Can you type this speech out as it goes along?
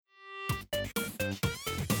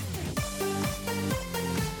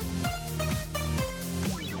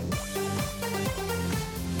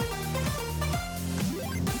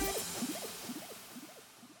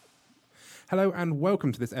Hello and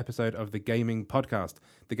welcome to this episode of The Gaming Podcast.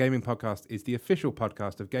 The Gaming Podcast is the official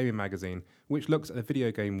podcast of Gaming Magazine, which looks at the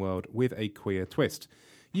video game world with a queer twist.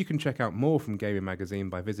 You can check out more from Gaming Magazine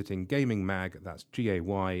by visiting Gaming Mag, that's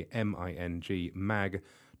GAYMING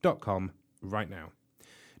mag.com right now.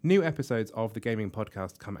 New episodes of The Gaming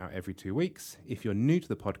Podcast come out every 2 weeks. If you're new to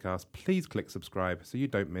the podcast, please click subscribe so you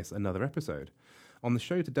don't miss another episode. On the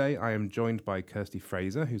show today, I am joined by Kirsty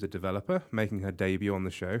Fraser, who's a developer, making her debut on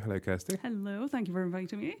the show. Hello, Kirsty. Hello, thank you for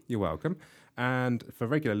inviting me. You're welcome. And for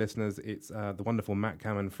regular listeners, it's the wonderful Matt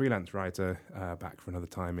Cameron, freelance writer, back for another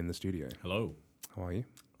time in the studio. Hello. How are you?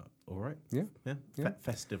 All right. Yeah.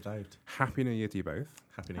 Festive out. Happy New Year to you both.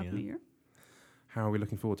 Happy Happy New New Year. Year. How are we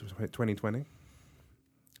looking forward to 2020?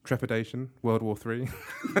 Trepidation? World War III?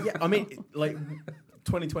 Yeah, I mean,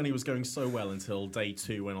 2020 was going so well until day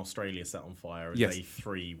 2 when Australia set on fire, and Yes. day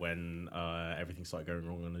 3 when everything started going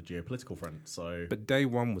wrong on the geopolitical front. So But day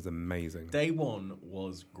one was amazing. day 1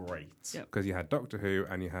 was great. Yep. Because you had Doctor Who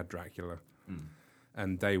and you had Dracula.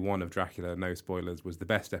 And day one of Dracula, no spoilers, was the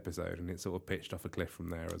best episode, and it sort of pitched off a cliff from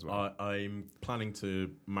there as well. I'm planning to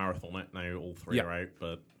marathon it now. All 3 Yep. are out,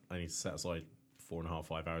 but I need to set aside 4.5,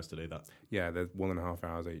 5 hours to do that. Yeah, they're 1.5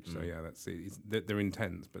 hours each, so yeah, they're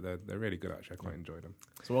intense, but they're really good actually. I quite enjoyed them.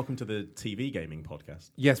 So welcome to the TV gaming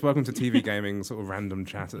podcast. Yes, welcome to TV Gaming, sort of random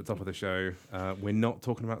chat at the top of the show. We're not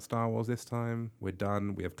talking about Star Wars this time. We're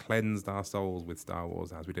done. We have cleansed our souls with Star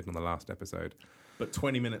Wars, as we did on the last episode. But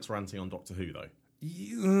 20 minutes ranting on Doctor Who, though.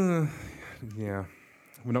 Yeah,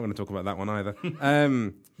 we're not going to talk about that one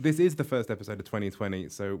either. This is the first episode of 2020,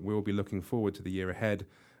 so we'll be looking forward to the year ahead,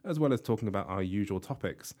 as well as talking about our usual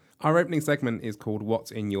topics. Our opening segment is called What's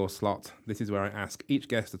in Your Slot? This is where I ask each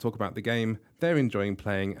guest to talk about the game they're enjoying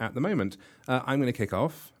playing at the moment. I'm going to kick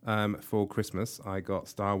off. For Christmas, I got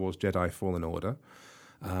Star Wars Jedi Fallen Order.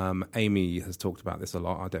 Amy has talked about this a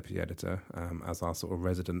lot, our deputy editor, as our sort of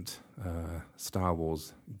resident Star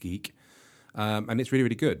Wars geek. And it's really,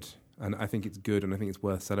 really good. And I think it's good, and I think it's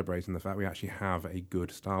worth celebrating the fact we actually have a good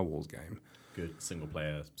Star Wars game. Good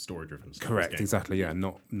single-player, story-driven Star Wars Correct, game. exactly, yeah.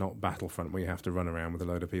 Not Battlefront, where you have to run around with a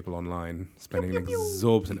load of people online, spending an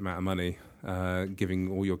exorbitant amount of money,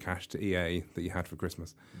 giving all your cash to EA that you had for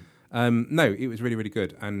Christmas. No, it was really, really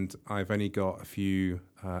good, and I've only got a few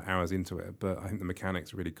hours into it, but I think the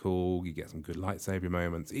mechanics are really cool. You get some good lightsaber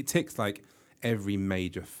moments. It ticks like every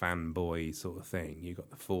major fanboy sort of thing. You got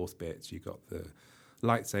the Force bits, you got the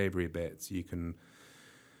lightsabery bits. You can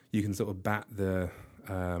sort of bat the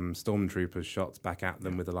stormtroopers' shots back at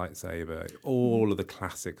them with a lightsaber. All of the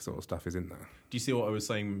classic sort of stuff is in there. Do you see what I was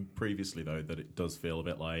saying previously, though, that it does feel a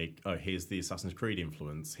bit like, oh, here's the Assassin's Creed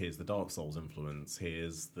influence, here's the Dark Souls influence,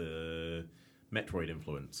 here's the Metroid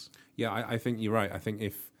influence? Yeah, I think you're right. I think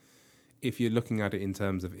if you're looking at it in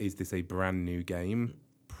terms of, is this a brand new game?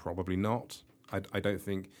 Probably not. I don't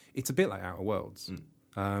think... It's a bit like Outer Worlds.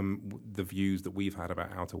 The views that we've had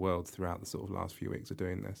about Outer Worlds throughout the sort of last few weeks of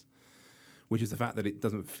doing this, which is the fact that it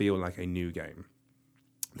doesn't feel like a new game.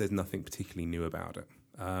 There's nothing particularly new about it.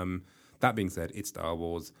 That being said, it's Star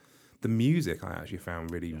Wars. The music I actually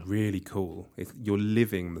found really cool. You're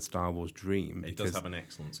living the Star Wars dream. It does have an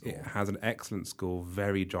excellent score. It has an excellent score,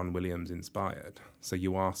 very John Williams inspired. So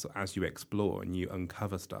you are, as you explore and you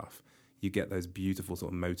uncover stuff, you get those beautiful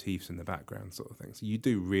sort of motifs in the background sort of thing. So you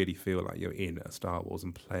do really feel like you're in a Star Wars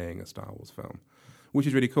and playing a Star Wars film, which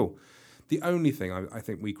is really cool. The only thing I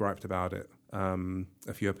think we griped about it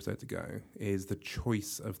a few episodes ago is the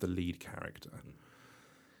choice of the lead character.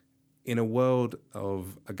 In a world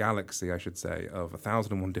of a galaxy, I should say, of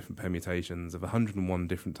 1,001 different permutations, of 101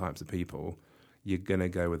 different types of people, you're going to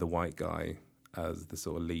go with the white guy as the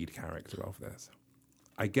sort of lead character of this.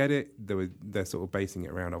 I get it. They're sort of basing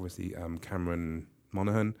it around, obviously, Cameron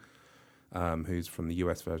Monaghan, who's from the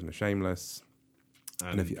US version of Shameless.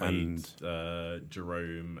 And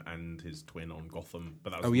Jerome and his twin on Gotham.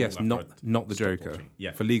 But that was not the Joker. Watching.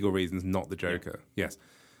 Yeah. For legal reasons, not the Joker. Yeah. Yes.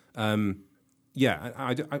 I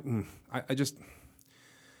just...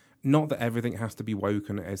 Not that everything has to be woke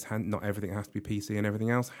and not everything has to be PC and everything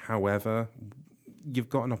else. However, you've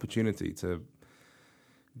got an opportunity to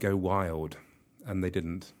go wild, and they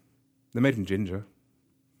didn't. They made him ginger.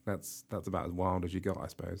 That's about as wild as you got, I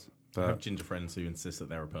suppose. But I have ginger friends who insist that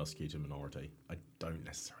they're a persecuted minority. I don't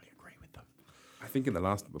necessarily agree with them. I think in the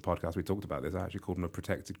last podcast we talked about this, I actually called them a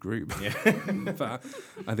protected group. Yeah. But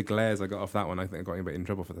the glares I got off that one, I think I got a bit in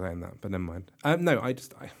trouble for saying that. But never mind. No,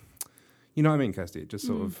 you know what I mean, Kirsty? It just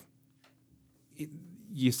sort of...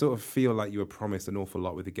 you sort of feel like you were promised an awful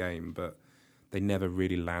lot with the game, but they never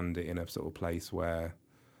really land it in a sort of place where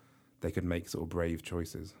they could make sort of brave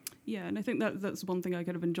choices. Yeah, and I think that's one thing I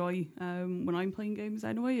kind of enjoy when I'm playing games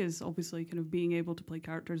anyway, is obviously kind of being able to play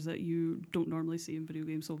characters that you don't normally see in video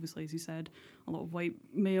games. So obviously, as you said, a lot of white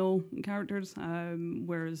male characters,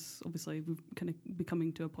 whereas obviously we're kind of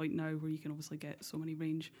becoming to a point now where you can obviously get so many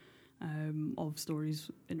range of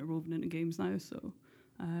stories interwoven into games now. So,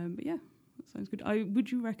 but yeah, that sounds good.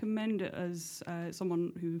 Would you recommend it as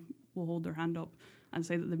someone who will hold their hand up and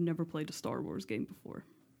say that they've never played a Star Wars game before?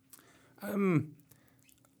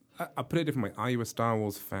 I'll put it a different way. Are you a Star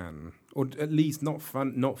Wars fan? Or at least not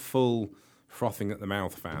full frothing at the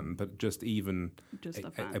mouth fan, but just even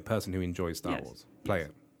a person who enjoys Star Wars. Play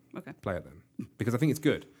it. Okay. Play it then. Because I think it's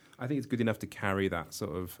good. I think it's good enough to carry that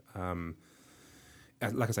sort of,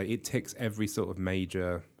 like I say, it ticks every sort of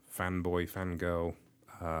major fanboy, fangirl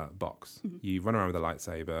box. Mm-hmm. You run around with a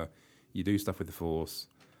lightsaber, you do stuff with the Force.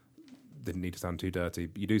 Didn't need to sound too dirty.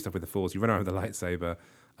 You do stuff with the Force, you run around with a lightsaber.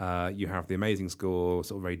 You have the amazing score,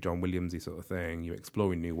 sort of very John Williams-y sort of thing. You're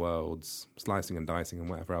exploring new worlds, slicing and dicing and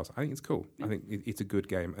whatever else. I think it's cool. Yeah. I think it's a good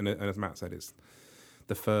game. And as Matt said, it's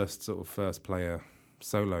the first player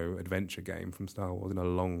solo adventure game from Star Wars in a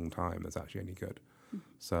long time that's actually any good.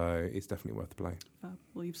 So it's definitely worth the play.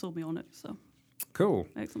 Well, you've sold me on it, so. Cool.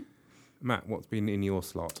 Excellent. Matt, what's been in your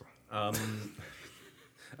slot?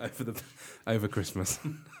 Over Christmas.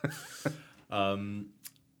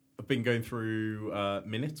 I've been going through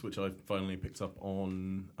Minutes, which I've finally picked up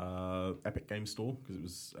on Epic Games Store because it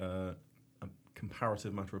was a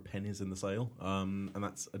comparative matter of pennies in the sale, and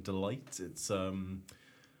that's a delight. It's a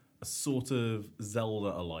sort of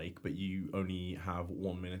Zelda-alike, but you only have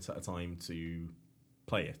 1 minute at a time to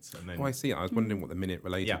play it. And then I see. I was wondering what the minute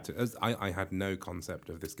related to. I had no concept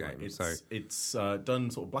of this game. It's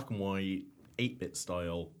done sort of black and white, 8-bit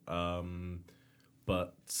style.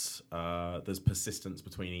 But there's persistence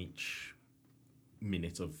between each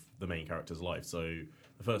minute of the main character's life. So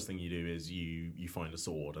the first thing you do is you find a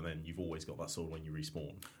sword, and then you've always got that sword when you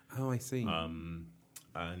respawn. Oh, I see.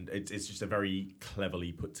 And it's just a very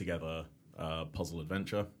cleverly put together puzzle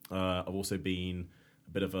adventure. I've also been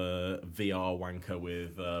a bit of a VR wanker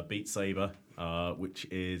with Beat Saber, which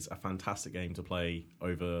is a fantastic game to play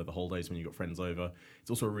over the holidays when you've got friends over.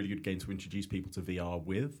 It's also a really good game to introduce people to VR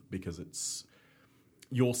with, because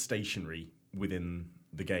you're stationary within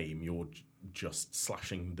the game. You're just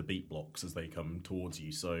slashing the beat blocks as they come towards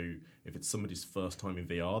you. So if it's somebody's first time in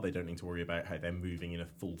VR, they don't need to worry about how they're moving in a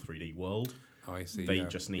full 3D world. Oh, I see. They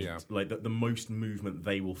just need, like, the most movement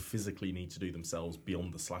they will physically need to do themselves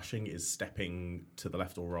beyond the slashing is stepping to the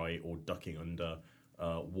left or right or ducking under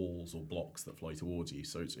walls or blocks that fly towards you.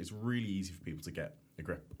 So it's really easy for people to get a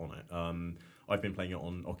grip on it. I've been playing it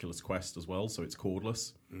on Oculus Quest as well, so it's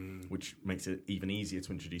cordless, which makes it even easier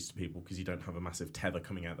to introduce to people because you don't have a massive tether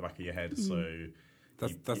coming out the back of your head. So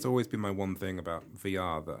that's always been my one thing about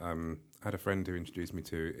VR. That I had a friend who introduced me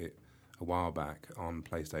to it a while back on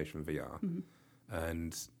PlayStation VR,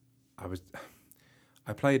 and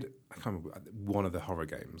I played, I can't remember, one of the horror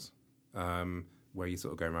games where you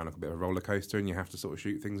sort of go around like a bit of a roller coaster and you have to sort of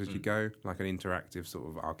shoot things as you go, like an interactive sort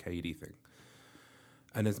of arcadey thing.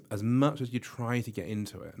 And as much as you try to get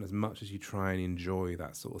into it, and as much as you try and enjoy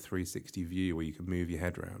that sort of 360 view where you can move your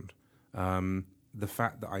head around, the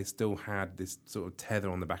fact that I still had this sort of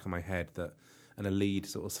tether on the back of my head, and a lead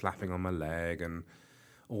sort of slapping on my leg, and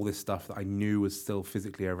all this stuff that I knew was still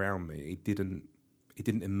physically around me, it didn't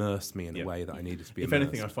immerse me in a way that I needed to be immersed. If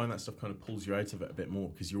anything, I find that stuff kind of pulls you out of it a bit more,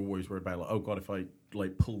 because you're always worried about, like, oh God, if I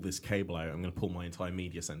like pull this cable out, I'm going to pull my entire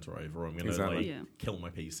media center over, or I'm going to kill my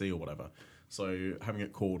PC or whatever. So having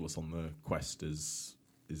it cordless on the Quest is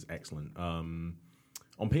excellent. On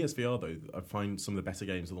PSVR though, I find some of the better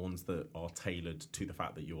games are the ones that are tailored to the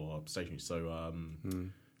fact that you are stationary. So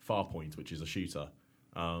Farpoint, which is a shooter,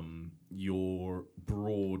 your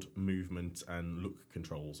broad movement and look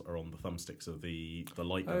controls are on the thumbsticks of the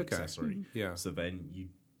light gun accessory. Yeah. So then you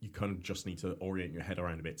kind of just need to orient your head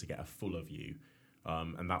around a bit to get a fuller view.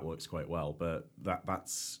 And that works quite well, but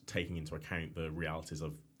that's taking into account the realities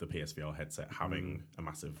of the PSVR headset having a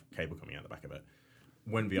massive cable coming out the back of it.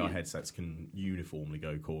 When VR headsets can uniformly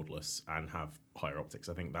go cordless and have higher optics,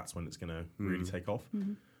 I think that's when it's going to really take off.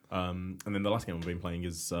 And then the last game I've been playing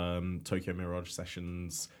is Tokyo Mirage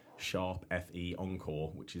Sessions Sharp FE Encore,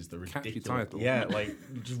 which is the ridiculous... Catchy title. Yeah, like,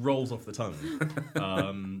 it just rolls off the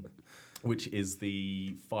tongue. Which is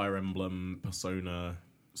the Fire Emblem Persona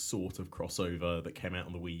sort of crossover that came out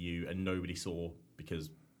on the Wii U and nobody saw because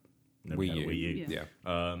nobody had a Wii U. Yeah.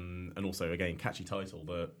 And also, again, catchy title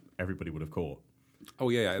that everybody would have caught. Oh,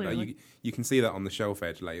 yeah. You can see that on the Shelf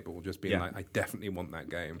Edge label, just being like, I definitely want that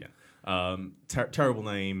game. Yeah. Terrible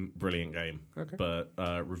name, brilliant game. Okay. But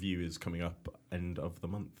review is coming up end of the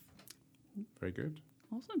month. Very good.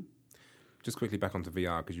 Awesome. Just quickly back onto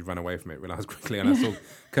VR, because you ran away from it, realised quickly, and I saw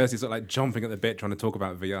Kirsty sort of like jumping at the bit trying to talk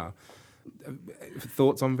about VR.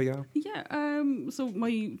 Thoughts on VR? Yeah, so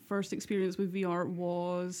my first experience with VR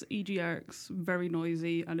was EGX, very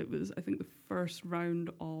noisy, and it was, I think, the first round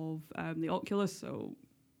of the Oculus, so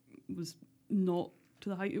it was not to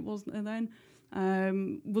the height it was then.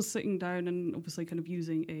 Was sitting down and obviously kind of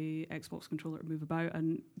using a Xbox controller to move about,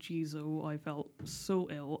 and geez, I felt so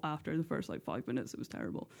ill after the first 5 minutes. It was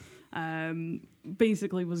terrible.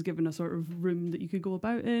 Basically was given a sort of room that you could go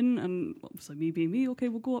about in, and obviously me being me, okay,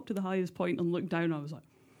 we'll go up to the highest point and look down. I was like,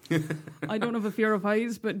 I don't have a fear of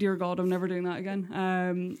heights, but dear God, I'm never doing that again.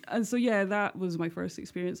 And so, yeah, that was my first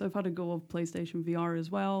experience. I've had a go of PlayStation VR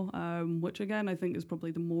as well, which again, I think is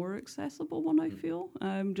probably the more accessible one, I feel,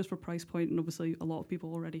 just for price point. And obviously a lot of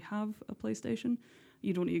people already have a PlayStation.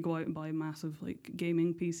 You don't need to go out and buy a massive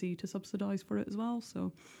gaming PC to subsidize for it as well.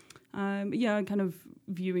 So, yeah, I'm kind of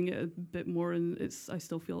viewing it a bit more, and I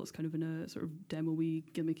still feel it's kind of in a sort of demo-y,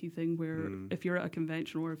 gimmicky thing where if you're at a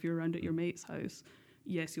convention or if you're around at your mate's house,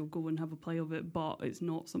 yes, you'll go and have a play of it, but it's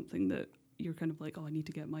not something that you're kind of like, oh, I need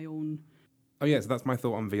to get my own. Oh, yeah, so that's my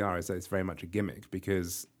thought on VR, is that it's very much a gimmick,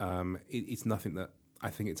 because it's nothing that I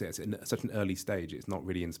think it's in such an early stage. It's not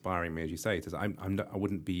really inspiring me, as you say. Because I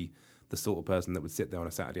wouldn't be the sort of person that would sit there on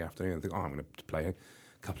a Saturday afternoon and think, oh, I'm going to play a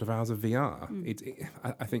couple of hours of VR.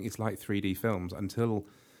 I think it's like 3D films until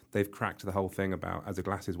they've cracked the whole thing about, as a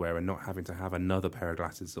glasses wearer, not having to have another pair of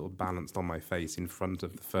glasses sort of balanced on my face in front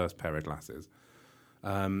of the first pair of glasses.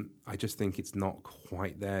 I just think it's not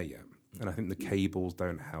quite there yet. And I think the cables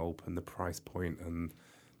don't help, and the price point and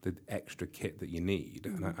the extra kit that you need.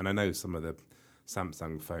 And I know some of the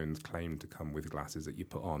Samsung phones claim to come with glasses that you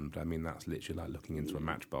put on, but I mean, that's literally like looking into a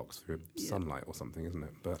matchbox through sunlight or something, isn't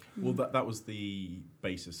it? But well, that was the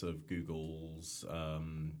basis of Google's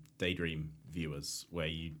Daydream viewers, where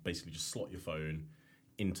you basically just slot your phone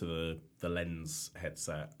into the lens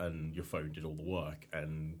headset, and your phone did all the work.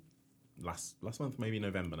 And last month, maybe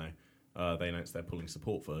November now, they announced they're pulling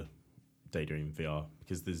support for Daydream VR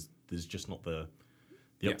because there's just not the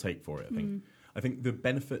uptake for it. I think the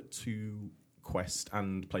benefit to Quest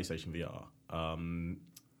and PlayStation VR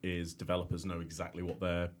is developers know exactly what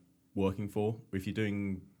they're working for. If you're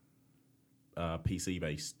doing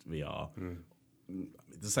PC-based VR,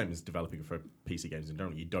 it's the same as developing for PC games in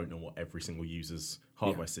general. You don't know what every single user's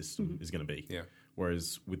hardware system is going to be. Yeah.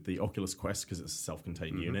 Whereas with the Oculus Quest, because it's a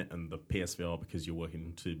self-contained unit, and the PSVR, because you're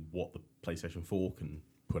working to what the PlayStation 4 can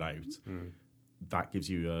put out, that gives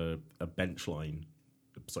you a benchmark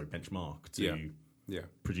to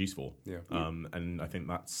produce for. And I think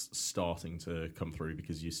that's starting to come through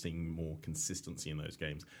because you're seeing more consistency in those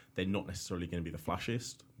games. They're not necessarily going to be the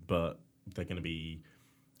flashiest, but they're going to be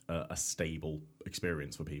a stable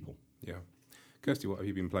experience for people. Yeah. Kirsty, what have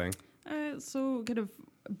you been playing? So kind of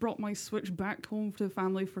brought my Switch back home to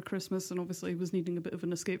family for Christmas, and obviously was needing a bit of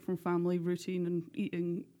an escape from family routine and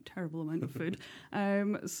eating terrible amount of food.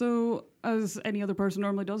 So as any other person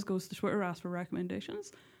normally does, goes to Twitter, asks for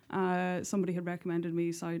recommendations. Somebody had recommended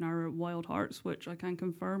me Sayonara Wild Hearts, which I can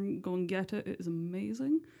confirm. Go and get it. It is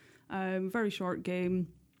amazing. Very short game,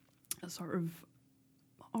 a sort of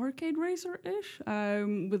arcade racer-ish,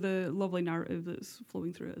 with a lovely narrative that's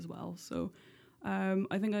flowing through it as well. So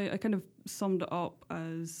I think I kind of summed it up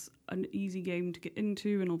as an easy game to get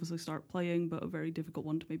into and obviously start playing, but a very difficult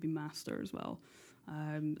one to maybe master as well.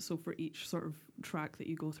 So for each sort of track that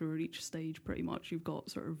you go through, or each stage pretty much, you've got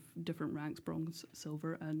sort of different ranks: bronze,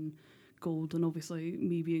 silver and gold. And obviously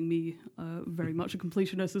me being me, very much a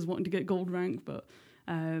completionist, is wanting to get gold rank, but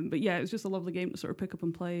yeah, it's just a lovely game to sort of pick up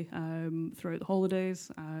and play throughout the holidays,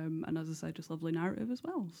 and as I said, just lovely narrative as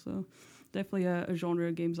well. So definitely a genre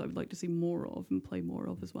of games I would like to see more of and play more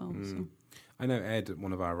of as well. So I know Ed,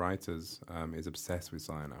 one of our writers, is obsessed with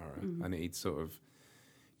Sayonara, and it's sort of,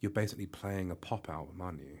 you're basically playing a pop album,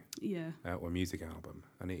 aren't you? Yeah. Or a music album,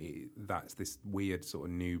 and that's this weird sort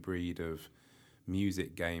of new breed of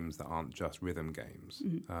music games that aren't just rhythm games.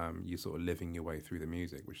 You're sort of living your way through the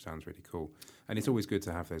music, which sounds really cool. And it's always good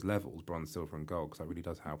to have those levels, bronze, silver and gold, because that really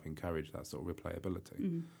does help encourage that sort of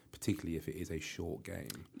replayability, particularly if it is a short game.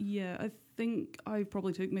 Yeah, I think I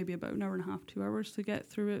probably took maybe about an hour and a half, 2 hours to get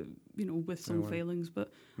through it, with some failings.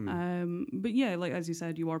 But yeah, like as you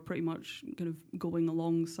said, you are pretty much kind of going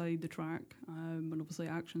alongside the track, and obviously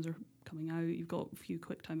actions are coming out. You've got a few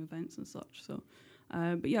quick time events and such, so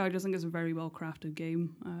but yeah, I just think it's a very well crafted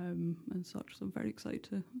game and such. So I'm very excited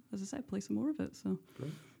to, as I said, play some more of it. So,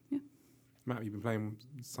 great. Yeah. Matt, you've been playing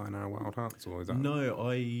Sayonara Wild Hearts, or is that? No,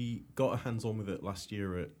 I got a hands on with it last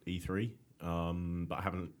year at E3, but I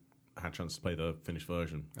haven't had a chance to play the finished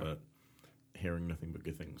version. But hearing nothing but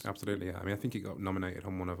good things. Absolutely, yeah. I mean, I think it got nominated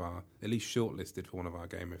on one of our, at least shortlisted for one of our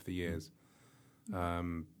Game of the Years,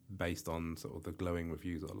 based on sort of the glowing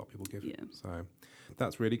reviews that a lot of people give it. So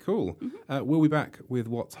that's really cool. We'll be back with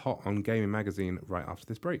what's hot on Gaming Magazine right after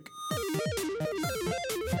this break.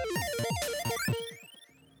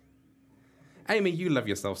 Amy, you love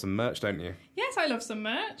yourself some merch, don't you? Yes, I love some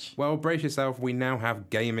merch. Well, brace yourself. We now have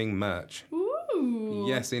gaming merch. Ooh.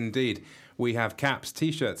 Yes, indeed. We have caps,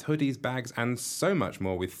 t-shirts, hoodies, bags, and so much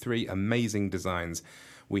more with 3 amazing designs.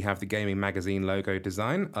 We have the Gaming Magazine logo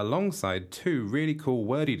design alongside 2 really cool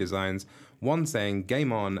wordy designs, one saying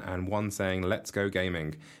Game On and one saying Let's Go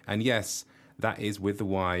Gaming. And yes, that is with the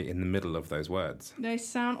Y in the middle of those words. They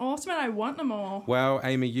sound awesome and I want them all. Well,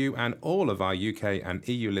 Amy, you and all of our UK and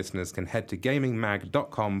EU listeners can head to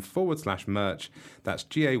gamingmag.com/merch. That's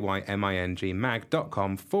GAYMING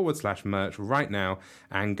mag.com/merch right now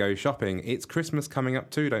and go shopping. It's Christmas coming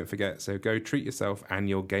up too, don't forget. So go treat yourself and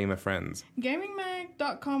your gamer friends.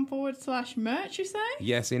 Gamingmag.com/merch, you say?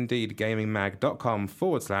 Yes, indeed.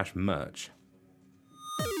 Gamingmag.com/merch.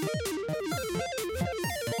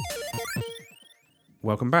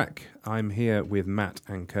 Welcome back. I'm here with Matt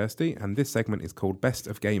and Kirsty, and this segment is called Best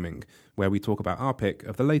of Gaming, where we talk about our pick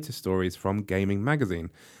of the latest stories from Gaming Magazine.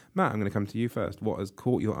 Matt, I'm going to come to you first. What has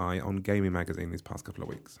caught your eye on Gaming Magazine these past couple of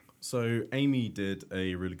weeks? So Amy did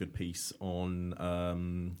a really good piece on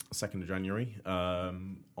 2nd of January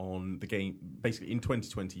on the game. Basically, in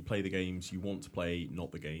 2020, play the games you want to play,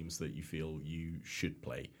 not the games that you feel you should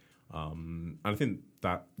play. And I think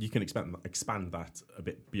that you can expand that a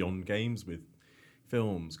bit beyond games with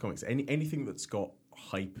films, comics, anything that's got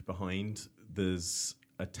hype behind. There's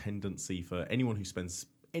a tendency for anyone who spends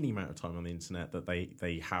any amount of time on the internet that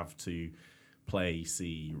they have to play,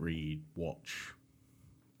 see, read, watch,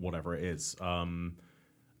 whatever it is. And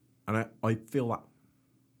I feel that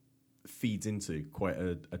feeds into quite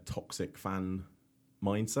a toxic fan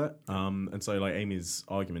mindset. And so like Amy's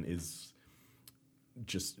argument is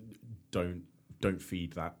just don't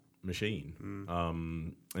feed that machine.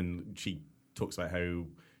 And she talks about how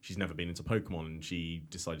she's never been into Pokemon and she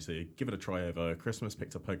decided to give it a try over Christmas,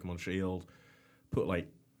 picked up Pokemon Shield, put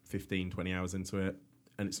like 15, 20 hours into it,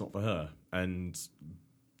 and it's not for her. And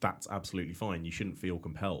that's absolutely fine. You shouldn't feel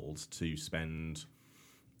compelled to spend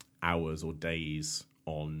hours or days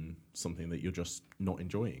on something that you're just not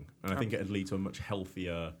enjoying. And I think it'd lead to a much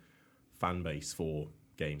healthier fan base for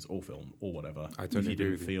games or film or whatever. I totally if you agree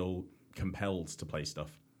didn't with you. feel compelled to play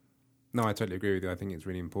stuff. No, I totally agree with you. I think it's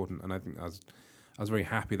really important, and I think I was very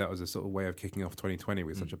happy that was a sort of way of kicking off 2020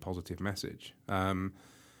 with such a positive message.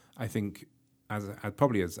 I think as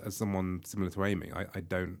someone similar to Amy, I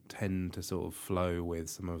don't tend to sort of flow with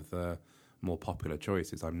some of the more popular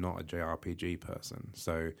choices. I'm not a JRPG person,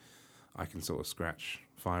 so I can sort of scratch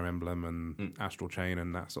Fire Emblem and Astral Chain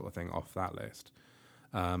and that sort of thing off that list.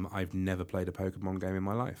 I've never played a Pokemon game in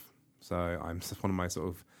my life, so I'm one of my sort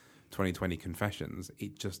of 2020 confessions.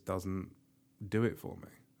 It just doesn't do it for me.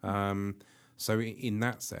 So in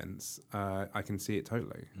that sense, I can see it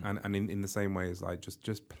totally. And in the same way as like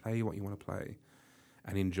just play what you want to play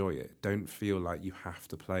and enjoy it. Don't feel like you have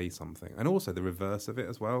to play something. And also the reverse of it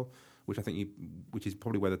as well, which I think which is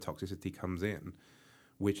probably where the toxicity comes in,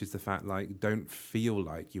 which is the fact like don't feel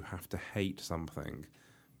like you have to hate something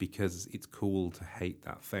because it's cool to hate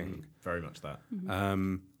that thing. Very much that.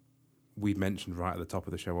 We mentioned right at the top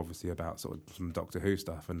of the show, obviously, about sort of some Doctor Who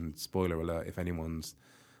stuff. And spoiler alert, if anyone's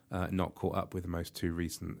not caught up with the most 2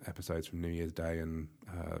 recent episodes from New Year's Day and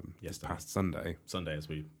this past Sunday. Sunday as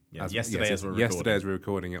we're Yesterday as we're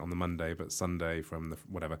recording it on the Monday, but Sunday from the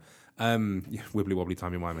whatever. Wibbly wobbly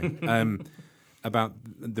timey-wimey. About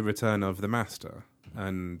the return of the Master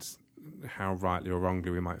and how rightly or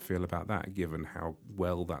wrongly we might feel about that, given how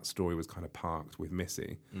well that story was kind of parked with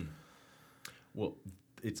Missy. Well,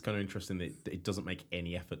 it's kind of interesting that it doesn't make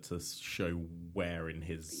any effort to show where in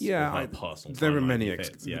his personal there are timeline many he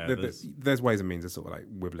fits. there's ways and means of sort of like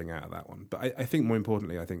wibbling out of that one, but I think more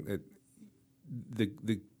importantly, I think that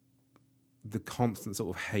the constant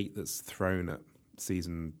sort of hate that's thrown at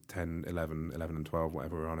season 10, 11 and 12,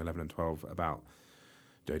 whatever we're on, 11 and 12, about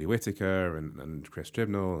Jodie Whittaker and Chris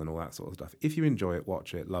Chibnall and all that sort of stuff. If you enjoy it,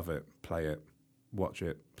 watch it, love it, play it, watch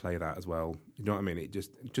it, play that as well. You know what I mean? It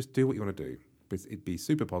just do what you want to do. It'd be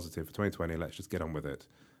super positive for 2020. Let's just get on with it.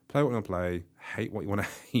 Play what you want to play, hate what you want to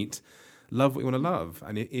hate, love what you want to love.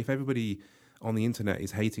 And if everybody on the internet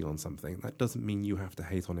is hating on something, that doesn't mean you have to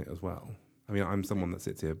hate on it as well. I mean, I'm someone that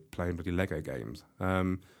sits here playing bloody Lego games,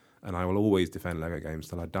 and I will always defend Lego games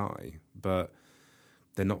till I die. But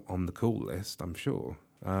they're not on the cool list, I'm sure.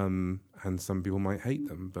 And some people might hate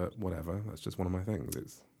them, but whatever. That's just one of my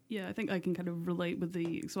things. Yeah, I think I can kind of relate with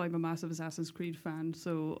so I'm a massive Assassin's Creed fan,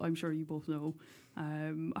 so I'm sure you both know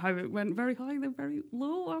how it went very high, then very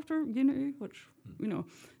low after Unity, which,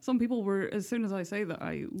 some people were, as soon as I say that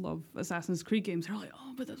I love Assassin's Creed games, they're like,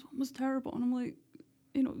 oh, but this one was terrible. And I'm like,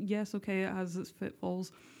 yes, okay, it has its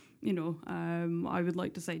pitfalls. I would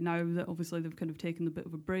like to say now that obviously they've kind of taken a bit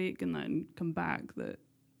of a break and then come back that,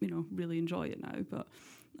 really enjoy it now.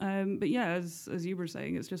 But yeah, as you were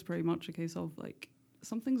saying, it's just very much a case of like,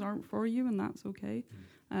 some things aren't for you and that's okay.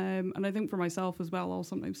 And I think for myself as well, I'll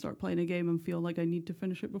sometimes start playing a game and feel like I need to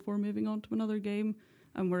finish it before moving on to another game.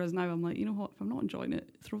 And whereas now I'm like, you know what, if I'm not enjoying it,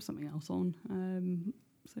 throw something else on.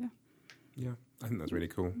 So yeah. Yeah, I think that's really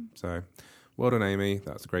cool. So well done, Amy.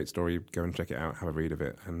 That's a great story. Go and check it out, have a read of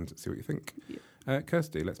it and see what you think. Yeah.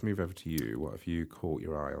 Kirsty, let's move over to you. What have you caught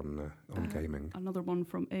your eye on gaming? Another one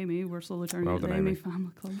from Amy. We're slowly turning Well into done, the Amy Amy.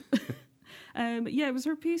 Family Club. Yeah, it was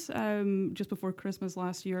her piece just before Christmas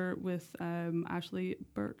last year with Ashley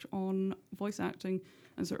Birch on voice acting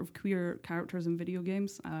and sort of queer characters in video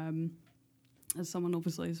games. As someone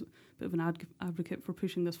obviously is a bit of an advocate for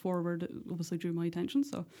pushing this forward, it obviously drew my attention.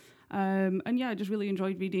 So, and yeah, I just really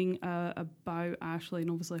enjoyed reading about Ashley and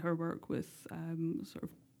obviously her work with sort of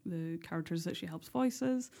the characters that she helps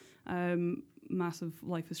voices. Massive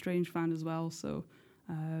Life is Strange fan as well. So,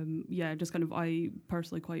 yeah, just kind of I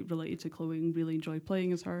personally quite related to Chloe and really enjoyed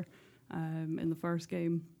playing as her in the first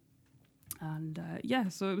game. And yeah,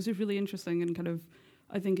 so it was just really interesting and kind of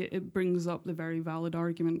I think it brings up the very valid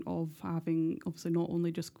argument of having obviously not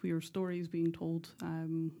only just queer stories being told,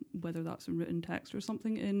 whether that's in written text or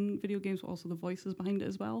something in video games, but also the voices behind it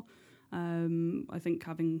as well. I think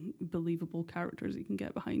having believable characters you can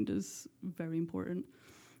get behind is very important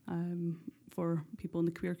for people in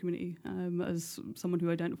the queer community. As someone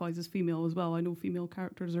who identifies as female as well, I know female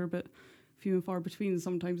characters are a bit few and far between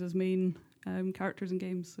sometimes as main characters in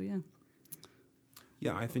games. So yeah.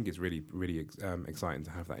 Yeah, I think it's really, really exciting to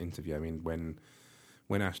have that interview. I mean,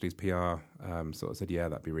 when Ashley's PR sort of said, yeah,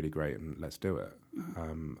 that'd be really great and let's do it,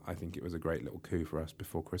 I think it was a great little coup for us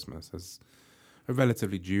before Christmas as a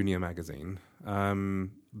relatively junior magazine.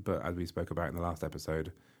 But as we spoke about in the last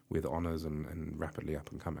episode, with honours and rapidly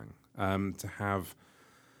up and coming,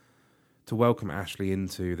 to welcome Ashley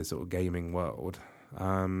into the sort of gaming world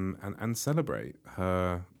and celebrate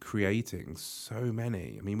her creating so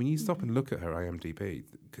many. I mean, when you stop and look at her IMDb,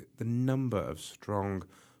 the number of strong,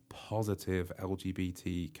 positive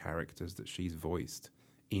LGBT characters that she's voiced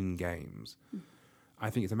in games, I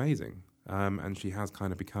think it's amazing. And she has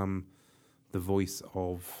kind of become the voice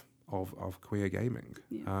of queer gaming.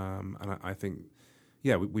 Yeah. And I think,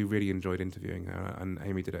 yeah, we really enjoyed interviewing her, and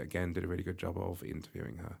Amy did a really good job of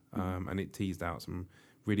interviewing her. And it teased out some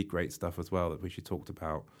really great stuff as well that she talked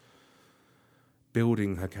about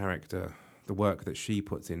building her character, the work that she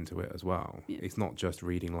puts into it as well. Yeah. It's not just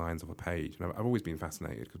reading lines off a page. And I've always been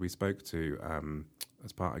fascinated because we spoke to,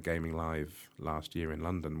 as part of Gaming Live last year in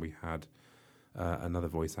London, we had another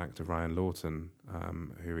voice actor, Ryan Lawton,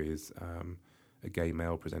 who is a gay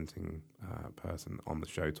male presenting person on the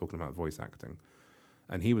show talking about voice acting.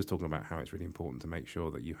 And he was talking about how it's really important to make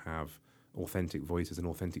sure that you have authentic voices and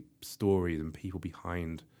authentic stories and people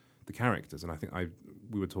behind the characters. And I think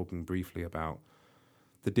we were talking briefly about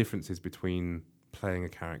the differences between playing a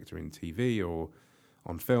character in TV or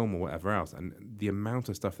on film or whatever else, and the amount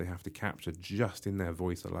of stuff they have to capture just in their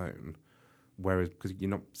voice alone, whereas because you're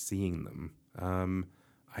not seeing them,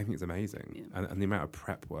 I think it's amazing. Yeah. And the amount of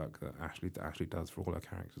prep work that Ashley does for all her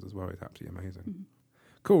characters as well is absolutely amazing. Mm-hmm.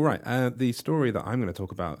 Cool, right. The story that I'm going to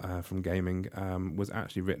talk about from gaming was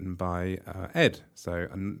actually written by Ed. So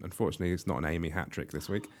unfortunately, it's not an Amy hat trick this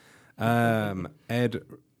week. Ed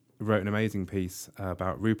wrote an amazing piece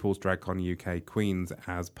about RuPaul's DragCon UK queens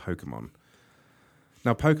as Pokemon.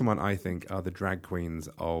 Now, Pokemon, I think, are the drag queens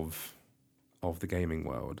of the gaming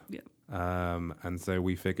world. Yeah. And so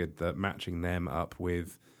we figured that matching them up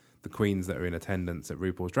with the queens that are in attendance at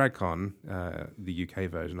RuPaul's DragCon, the UK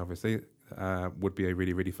version, obviously, would be a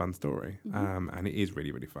really, really fun story. Mm-hmm. And it is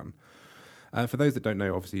really, really fun. For those that don't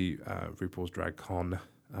know, obviously, RuPaul's DragCon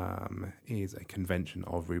is a convention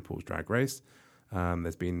of RuPaul's Drag Race.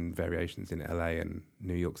 There's been variations in LA and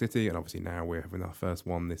New York City, and obviously now we're having our first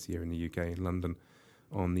one this year in the UK, in London,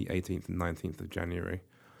 on the 18th and 19th of January.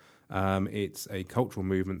 It's a cultural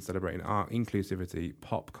movement celebrating art, inclusivity,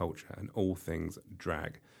 pop culture, and all things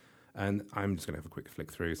drag. And I'm just going to have a quick flick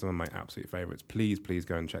through some of my absolute favourites. Please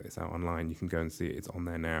go and check this out online. You can go and see it. It's on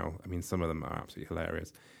there now. I mean, some of them are absolutely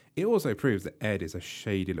hilarious. It also proves that Ed is a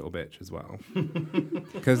shady little bitch as well.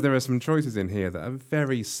 Because there are some choices in here that are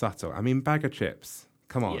very subtle. I mean, Bag of Chips.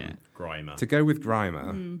 Come on. Yeah. Grimer. To go with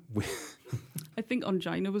Grimer. I think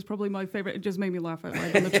Angina was probably my favorite. It just made me laugh out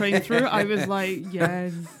loud on the train through. I was like,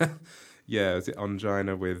 yes. Yeah, is it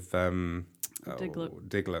Angina with Diglett.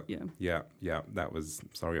 Diglett. Yeah. That was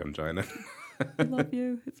sorry, Angina. I love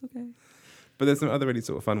you. It's okay. But there's some other really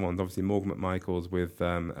sort of fun ones. Obviously, Morgan McMichaels with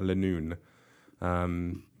Lanoon,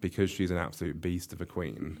 because she's an absolute beast of a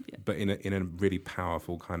queen, but in a really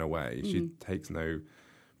powerful kind of way. She takes no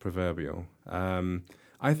proverbial.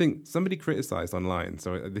 I think somebody criticised online,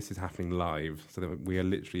 so this is happening live, so that we are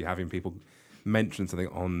literally having people mention something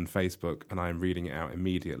on Facebook, and I'm reading it out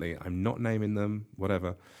immediately. I'm not naming them,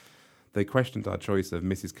 whatever. They questioned our choice of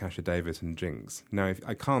Mrs. Kasha Davis and Jinx. Now,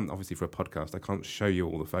 I can't, obviously for a podcast, I can't show you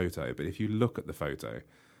all the photo, but if you look at the photo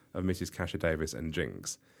of Mrs. Kasha Davis and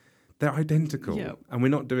Jinx, they're identical. Yep. And we're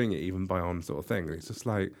not doing it even by on sort of thing. It's just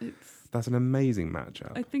like, that's an amazing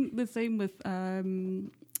matchup. I think the same with,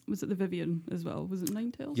 was it the Vivian as well? Was it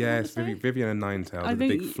Ninetales? Yes, Vivian and Ninetales with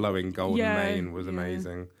the big flowing golden mane was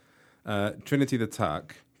amazing. Trinity the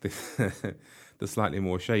Tuck, the slightly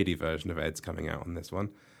more shady version of Ed's coming out on this one.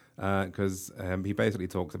 Because he basically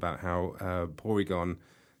talks about how Porygon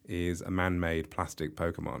is a man-made plastic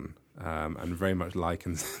Pokemon and very much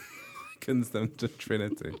likens them to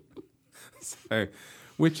Trinity. So,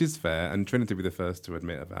 which is fair, and Trinity will be the first to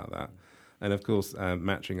admit about that. And of course,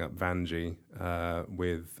 matching up Vanjie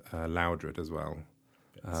with Loudred as well.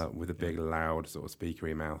 With a big, loud, sort of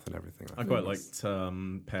speakery mouth and everything. I quite liked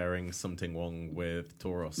pairing Sumting Wong with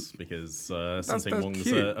Tauros because Sumting Wong's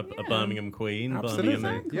a Birmingham queen, Absolutely.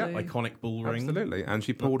 Birmingham iconic bull ring. Absolutely, and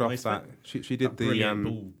she pulled off that. She did the brilliant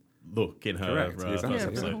bull look in her correct, first exactly,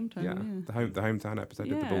 episode. The hometown episode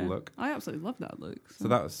did the bull look. I absolutely love that look. So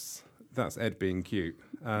that's Ed being cute,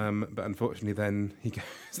 but unfortunately, then he goes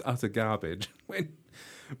utter garbage when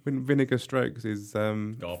Vinegar strokes his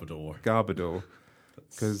Garbodor.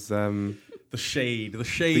 Because the shade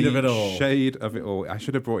of it all. Shade of it all. I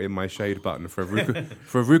should have brought in my shade button for a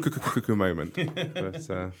Rukukuku moment.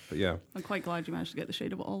 But yeah, I'm quite glad you managed to get the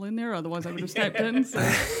shade of it all in there. Otherwise, I would have stepped in. So.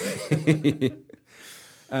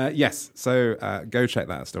 Yes. So go check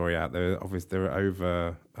that story out. There are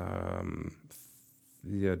over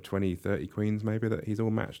 20, 30 queens maybe that he's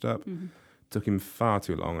all matched up. Mm-hmm. Took him far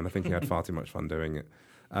too long, and I think he had far too much fun doing it.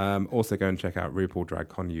 Also, go and check out RuPaul Drag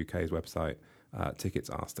Con UK's website. Tickets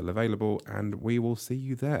are still available, and we will see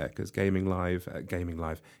you there because gaming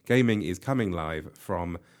is coming live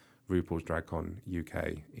from RuPaul's Drag Con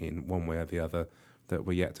UK in one way or the other that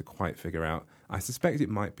we're yet to quite figure out. I suspect it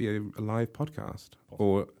might be a live podcast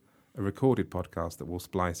or a recorded podcast that will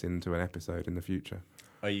splice into an episode in the future.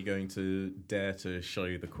 Are you going to dare to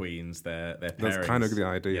show the queens their pairings? That's kind of the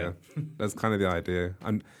idea. Yeah. That's kind of the idea.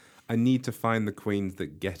 I need to find the queens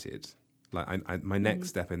that get it. Like my next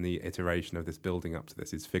step in the iteration of this building up to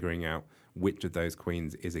this is figuring out which of those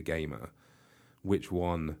queens is a gamer, which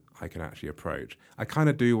one I can actually approach. I kind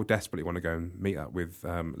of do desperately want to go and meet up with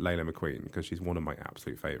Layla McQueen because she's one of my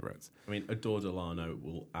absolute favourites. I mean, Adore Delano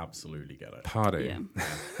will absolutely get it. Party.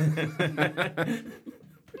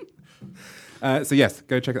 Yeah. So yes,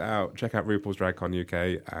 go check it out. Check out RuPaul's Drag Con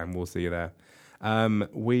UK and we'll see you there.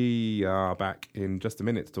 We are back in just a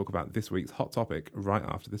minute to talk about this week's hot topic right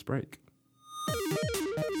after this break.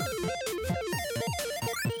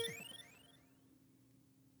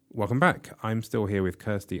 Welcome back. I'm still here with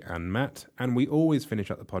Kirsty and Matt, and we always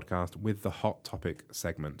finish up the podcast with the hot topic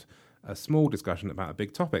segment, a small discussion about a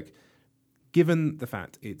big topic. Given the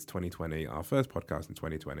fact it's 2020, our first podcast in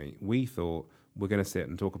 2020, we thought we're going to sit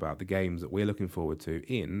and talk about the games that we're looking forward to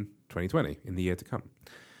in 2020, in the year to come.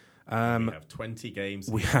 We have 20 games.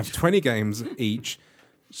 We have 20 games each.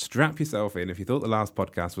 Strap yourself in. If you thought the last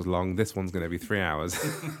podcast was long, this one's going to be 3 hours.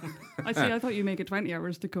 I see. I thought you make it 20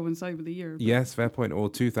 hours to coincide with the year. Yes, fair point. Or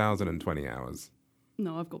 2,020 hours.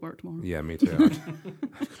 No, I've got work tomorrow. Yeah, me too.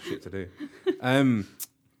 I've got shit to do.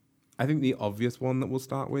 I think the obvious one that we'll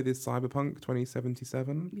start with is Cyberpunk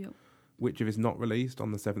 2077. Yep. Which, if it's not released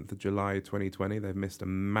on the 7th of July 2020, they've missed a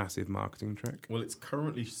massive marketing trick. Well, it's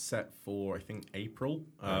currently set for, I think, April.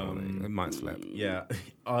 It might slip. Yeah.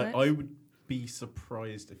 I would be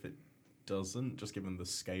surprised if it doesn't, just given the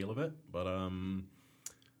scale of it. But it'd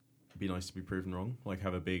be nice to be proven wrong. Like,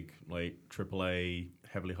 have a big, AAA,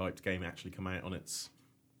 heavily hyped game actually come out on its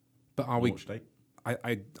launch date.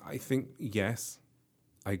 I think, yes,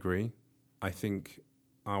 I agree. I think...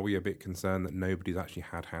 Are we a bit concerned that nobody's actually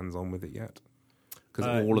had hands-on with it yet? Because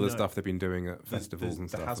all of the stuff they've been doing at festivals and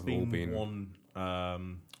stuff there has have been all been...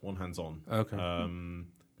 one hands-on. Okay.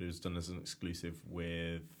 It was done as an exclusive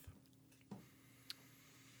with...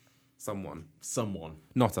 Someone.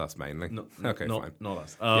 Not us, mainly. Okay, fine. Not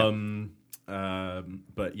us.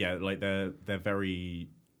 But yeah, they're very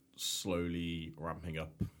slowly ramping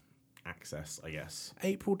up access, I guess.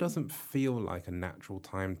 April doesn't feel like a natural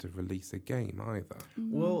time to release a game either.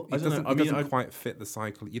 Well, I It don't doesn't, know. it doesn't quite fit the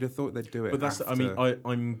cycle. You'd have thought they'd do it. But that's. after. I mean,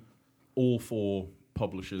 I'm all for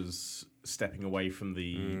publishers stepping away from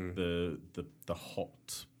the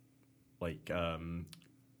hot, like.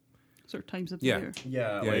 Sort of times of Yeah. the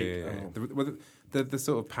year. Yeah. Yeah. The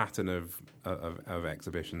sort of pattern of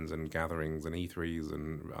exhibitions and gatherings and E3s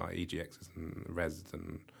and EGXs and Res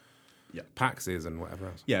and PAXs and whatever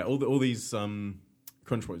else. Yeah, all these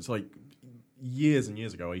crunch points. Like years and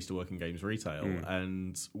years ago, I used to work in games retail,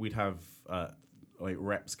 and we'd have like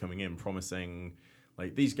reps coming in promising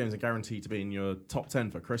like these games are guaranteed to be in your top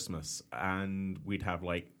 10 for Christmas, and we'd have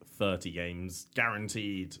like 30 games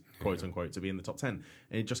guaranteed, quote unquote, to be in the top 10,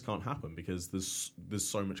 and it just can't happen because there's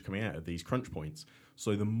so much coming out of these crunch points.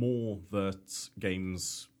 So the more that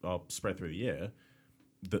games are spread through the year,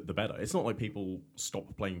 the better. It's not like people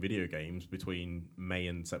stop playing video games between May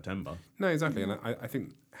and September. No, exactly. And I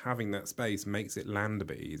think having that space makes it land a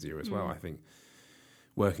bit easier as well. I think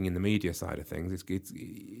working in the media side of things, it's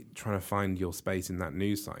trying to find your space in that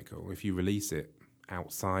news cycle. If you release it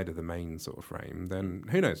outside of the main sort of frame, then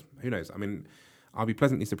who knows? I mean, I'll be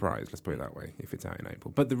pleasantly surprised, let's put it that way, if it's out in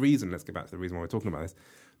April. But let's get back to the reason why we're talking about this.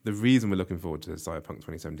 The reason we're looking forward to Cyberpunk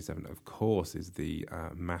 2077, of course, is the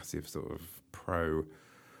massive sort of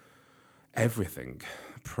everything,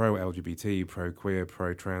 pro-LGBT, pro-queer,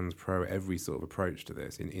 pro-trans, pro-every sort of approach to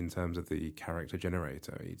this in terms of the character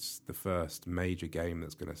generator. It's the first major game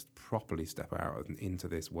that's going to properly step out into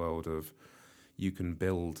this world of you can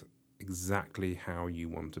build exactly how you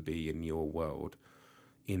want to be in your world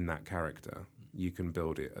in that character. You can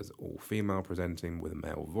build it as all female presenting with a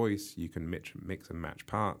male voice. You can mix and match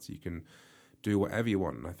parts. You can do whatever you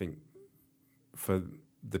want. And I think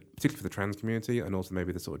particularly for the trans community and also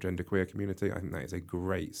maybe the sort of genderqueer community, I think that is a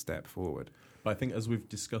great step forward. But I think, as we've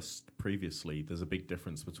discussed previously, there's a big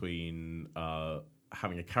difference between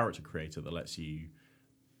having a character creator that lets you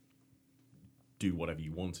do whatever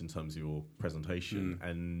you want in terms of your presentation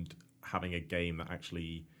and having a game that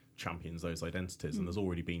actually champions those identities. And there's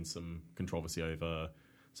already been some controversy over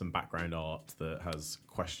some background art that has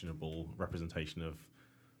questionable representation of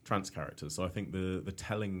trans characters. So I think the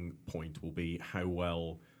telling point will be how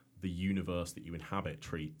well the universe that you inhabit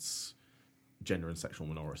treats gender and sexual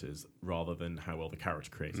minorities rather than how well the character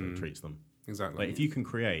creator treats them. Exactly. Like if you can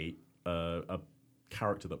create a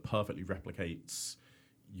character that perfectly replicates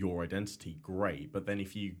your identity, great. But then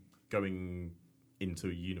if you going into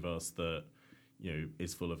a universe that, you know,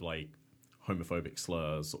 is full of like homophobic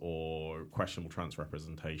slurs or questionable trans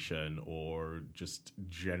representation or just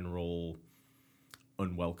general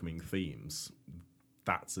unwelcoming themes,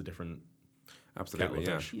 that's a different absolutely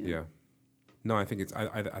kettle of fish. Yeah. No, I think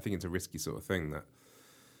I think it's a risky sort of thing that,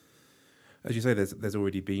 as you say, there's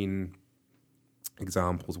already been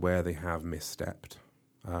examples where they have misstepped.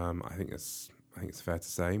 I think it's fair to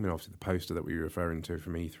say. I mean, obviously, the poster that we were referring to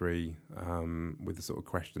from E3 with the sort of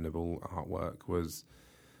questionable artwork was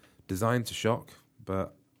designed to shock,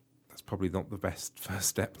 but that's probably not the best first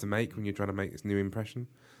step to make when you're trying to make this new impression.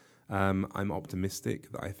 I'm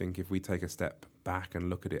optimistic that I think if we take a step back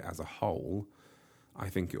and look at it as a whole, I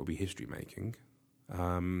think it will be history making.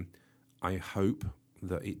 I hope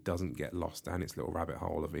that it doesn't get lost down its little rabbit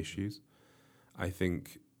hole of issues. I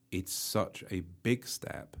think it's such a big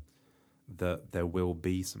step that there will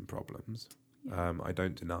be some problems. I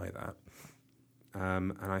don't deny that.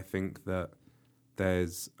 And I think that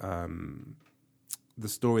there's the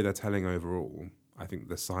story they're telling overall, I think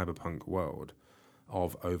the cyberpunk world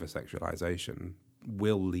of over-sexualization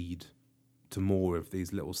will lead to more of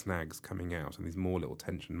these little snags coming out and these more little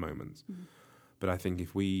tension moments. But I think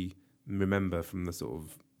if we remember from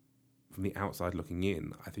the outside looking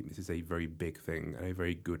in, I think this is a very big thing and a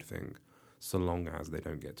very good thing, so long as they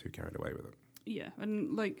don't get too carried away with it. Yeah,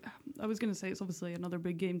 and like I was going to say, it's obviously another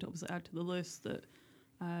big game to obviously add to the list that,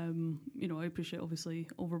 you know, I appreciate obviously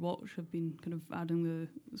Overwatch have been kind of adding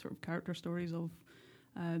the sort of character stories of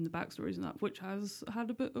the backstories and that, which has had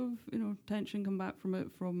a bit of, you know, tension come back from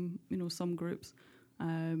it from, you know, some groups.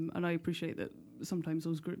 And I appreciate that sometimes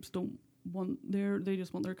those groups don't want they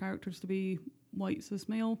just want their characters to be white, cis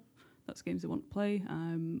male. That's games they want to play.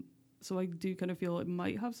 So I do kind of feel it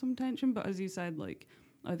might have some tension, but as you said, like,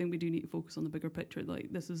 I think we do need to focus on the bigger picture.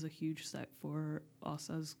 Like, this is a huge step for us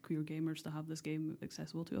as queer gamers to have this game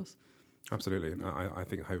accessible to us. Absolutely. And I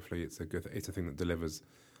think hopefully it's a thing that delivers,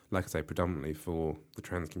 like I say, predominantly for the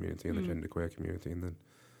trans community and the genderqueer community and then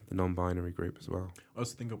the non-binary group as well. I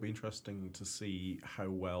also think it'll be interesting to see how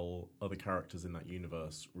well other characters in that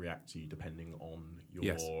universe react to you depending on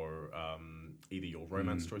your either your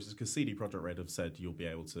romance choices, because CD Projekt Red have said you'll be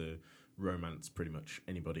able to romance pretty much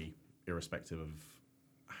anybody, irrespective of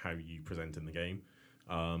how you present in the game.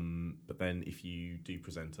 But then if you do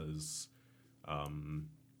present as,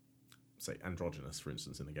 say, androgynous, for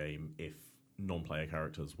instance, in the game, if non-player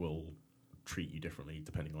characters will treat you differently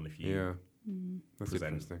depending on if you That's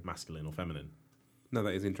present interesting. masculine or feminine. No,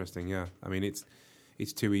 that is interesting. Yeah, I mean,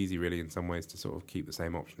 it's too easy, really, in some ways, to sort of keep the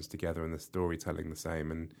same options together and the storytelling the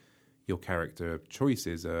same, and your character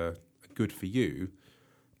choices are good for you,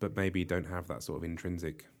 but maybe don't have that sort of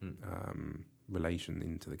intrinsic relation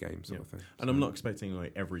into the game, sort of thing. And I'm not expecting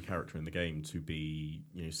like every character in the game to be,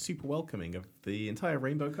 super welcoming of the entire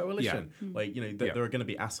Rainbow Coalition. Like, there are going to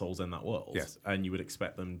be assholes in that world, Yes. and you would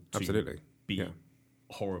expect them to Absolutely. be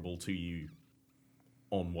horrible to you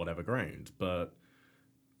on whatever ground. But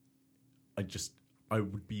I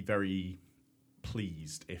would be very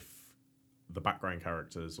pleased if the background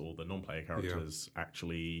characters or the non-player characters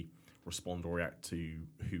actually respond or react to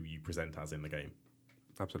who you present as in the game.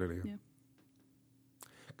 Absolutely. Yeah.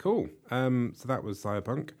 Cool. So that was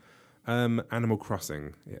Cyberpunk. Animal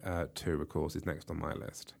Crossing 2, of course, is next on my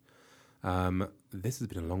list. This has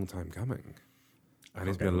been a long time coming. And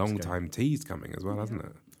it's been a long time teased coming as well, hasn't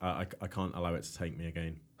it? I can't allow it to take me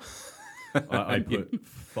again. I put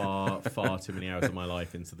far too many hours of my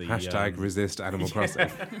life into the... Hashtag resist Animal Crossing.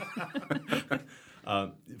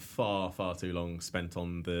 Far too long spent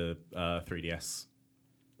on the 3DS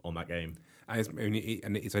on that game. And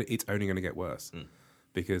it's only going to get worse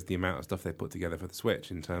because the amount of stuff they put together for the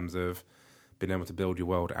Switch in terms of being able to build your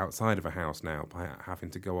world outside of a house now by having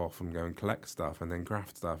to go off and go and collect stuff and then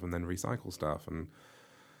craft stuff and then recycle stuff, and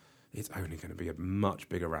it's only going to be a much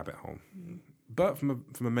bigger rabbit hole. But from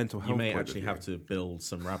a mental health point of view... You may actually have to build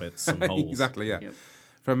some rabbits, some holes. Exactly, yeah. Yep.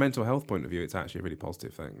 From a mental health point of view, it's actually a really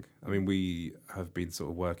positive thing. I mean, we have been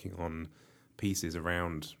sort of working on pieces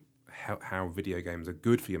around how video games are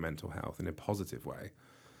good for your mental health in a positive way.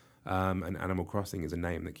 And Animal Crossing is a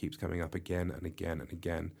name that keeps coming up again and again and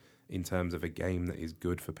again in terms of a game that is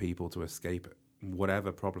good for people to escape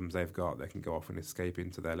whatever problems they've got. They can go off and escape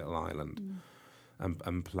into their little island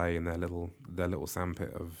and play in their little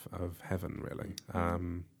sandpit of heaven, really.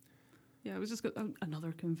 Yeah, it was just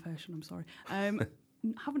another confession. I'm sorry.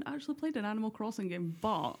 Haven't actually played an Animal Crossing game,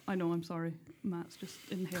 but I know, I'm sorry, Matt's just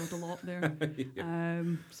inhaled a lot there.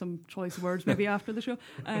 Some choice words maybe after the show.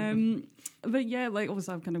 But yeah, like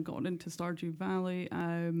obviously I've kind of gotten into Stardew Valley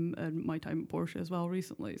and my time at Porsche as well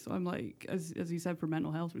recently. So I'm like, as you said, for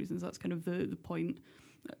mental health reasons, that's kind of the point.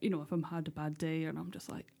 If I'm had a bad day and I'm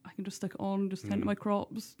just like, I can just stick it on, just tend to my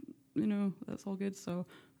crops, that's all good. So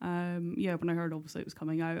when I heard obviously it was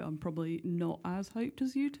coming out, I'm probably not as hyped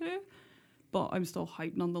as you two. But I'm still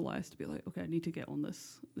hyped nonetheless to be like, okay, I need to get on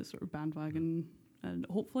this sort of bandwagon and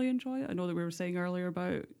hopefully enjoy it. I know that we were saying earlier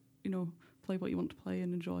about, play what you want to play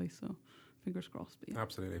and enjoy. So fingers crossed. But yeah.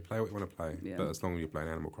 Absolutely. Play what you want to play, but as long as you're playing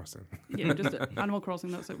Animal Crossing. Yeah, just Animal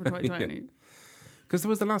Crossing, that's it for 2020. Because there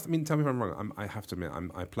was the last, tell me if I'm wrong, I have to admit,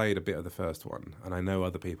 I played a bit of the first one, and I know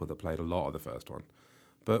other people that played a lot of the first one.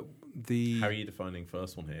 But How are you defining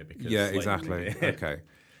first one here? Because exactly. Okay.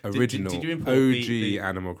 Original did you import OG the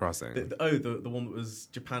Animal Crossing. The one that was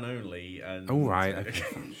Japan only. And oh, right.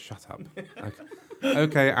 Okay. Shut up.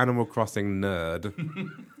 Okay, Animal Crossing nerd.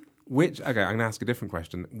 I'm going to ask a different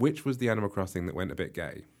question. Which was the Animal Crossing that went a bit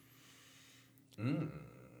gay?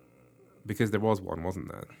 Because there was one, wasn't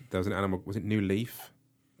there? There was was it New Leaf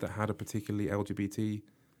that had a particularly LGBT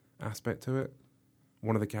aspect to it?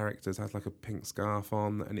 One of the characters has like a pink scarf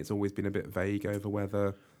on, and it's always been a bit vague over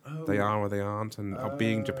whether they are or they aren't. And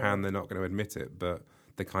being Japan, they're not going to admit it, but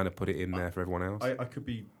they kind of put it in there for everyone else. I could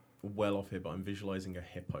be well off here, but I'm visualising a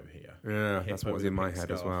hippo here. Yeah, that's what was in my head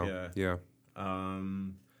as well. Yeah. I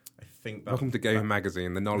think that... Welcome to Gamer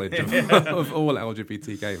Magazine, the knowledge of all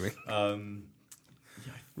LGBT gaming.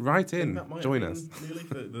 Write in, join us. New Leaf,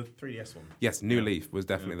 the 3DS one. Yes, New Leaf was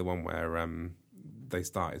definitely the one where they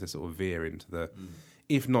started to sort of veer into the...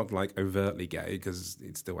 If not like overtly gay, because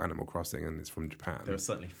it's still Animal Crossing and it's from Japan. They were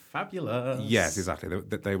certainly fabulous. Yes, exactly.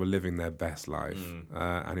 They were living their best life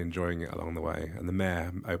and enjoying it along the way. And the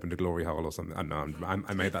mayor opened a glory hole or something. I don't know.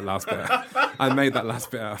 I made that last bit up. I made that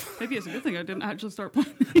last bit up. Maybe it's a good thing I didn't actually start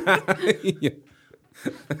playing.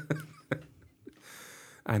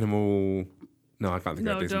 Animal... No, I can't think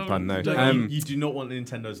of a decent pun. No, you do not want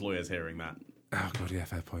Nintendo's lawyers hearing that. Oh God, yeah,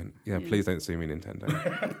 fair point. Yeah, please don't sue me,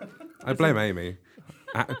 Nintendo. I blame Amy.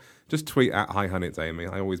 Just tweet at Hi Hun, it's Amy.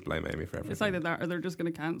 I always blame Amy for everything. It's either that or they're just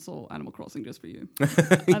going to cancel Animal Crossing just for you.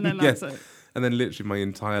 And then that's it. And then literally my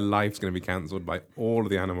entire life's going to be cancelled by all of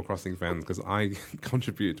the Animal Crossing fans because I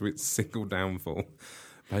contribute to its single downfall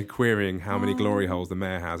by querying how many glory holes the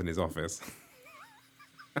mayor has in his office.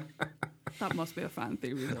 That must be a fan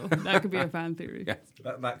theory, though. That could be a fan theory. Yeah.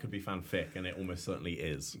 That could be fanfic, and it almost certainly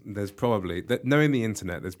is. There's probably, knowing the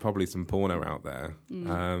internet, there's probably some porno out there.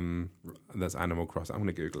 That's Animal Crossing. I'm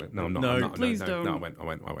going to Google it. No, I'm not. No, I'm not. please no, don't. No,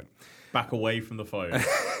 I went. Back away from the phone.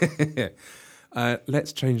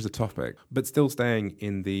 Let's change the topic, but still staying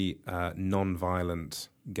in the non-violent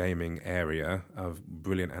gaming area of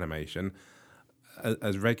brilliant animation.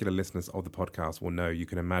 As regular listeners of the podcast will know, you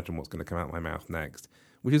can imagine what's going to come out of my mouth next,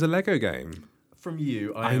 which is a Lego game. From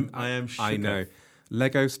you, I am shook I know. off.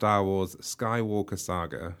 Lego Star Wars Skywalker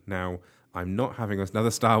Saga. Now, I'm not having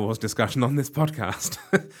another Star Wars discussion on this podcast,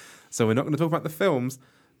 so we're not going to talk about the films,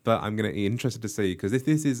 but I'm going to be interested to see, because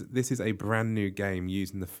this is a brand new game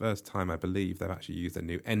using the first time, I believe, they've actually used a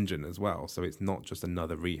new engine as well, so it's not just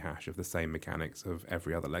another rehash of the same mechanics of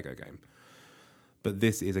every other Lego game. But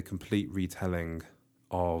this is a complete retelling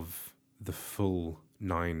of the full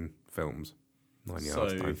 9 films. 9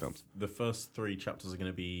 yards, 9 films. The first 3 chapters are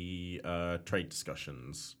going to be trade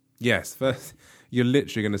discussions. Yes, first you're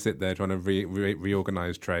literally going to sit there trying to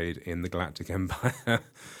reorganize trade in the Galactic Empire,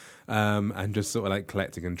 and just sort of like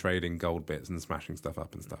collecting and trading gold bits and smashing stuff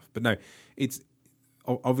up and stuff. But no, it's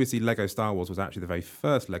obviously Lego Star Wars was actually the very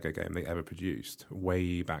first Lego game they ever produced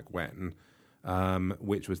way back when,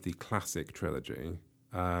 which was the classic trilogy.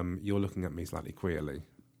 You're looking at me slightly queerly.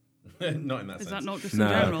 Not in that sense. Is that not just No,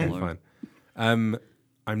 in general? okay, or fine.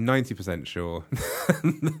 I'm 90% sure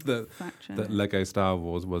fact check? that Lego Star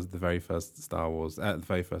Wars was the very first Star Wars, the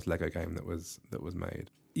very first Lego game that was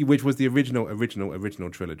made, which was the original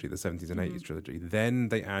trilogy, the 70s and 80s trilogy. Then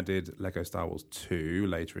they added Lego Star Wars 2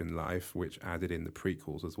 later in life, which added in the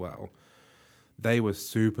prequels as well. They were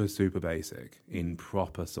super, super basic in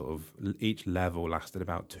proper sort of, each level lasted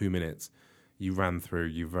about 2 minutes. You ran through,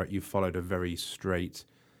 you followed a very straight,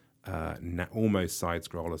 almost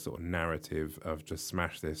side-scroller sort of narrative of just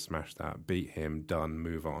smash this, smash that, beat him, done,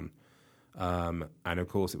 move on. And of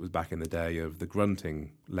course, it was back in the day of the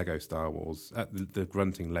grunting Lego Star Wars, the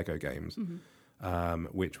grunting Lego games,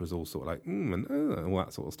 which was all sort of like, and all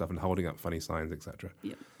that sort of stuff, and holding up funny signs, etc.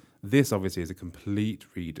 Yep. This obviously is a complete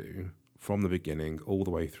redo from the beginning all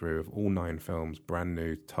the way through of all 9 films, brand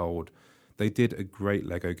new, told. They did a great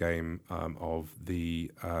Lego game of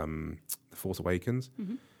the Force Awakens.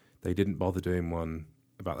 Mm-hmm. They didn't bother doing one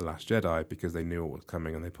about The Last Jedi because they knew what was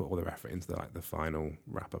coming, and they put all their effort into the final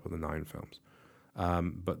wrap-up of the 9 films.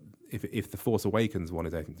 But if The Force Awakens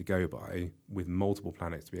wanted anything to go by, with multiple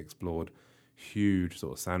planets to be explored, huge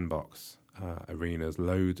sort of sandbox arenas,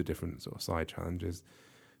 loads of different sort of side challenges,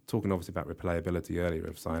 talking obviously about replayability earlier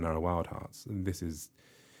of Sayonara Wild Hearts, and this is,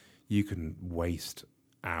 you can waste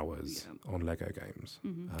hours on Lego games.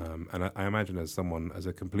 Mm-hmm. And I imagine as a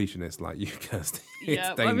completionist like you, Kirsty, it's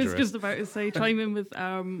dangerous. I was just about to say, chime in with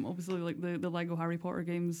obviously like the Lego Harry Potter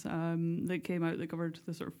games that came out that covered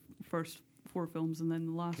the sort of first 4 films and then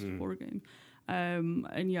the last 4 games.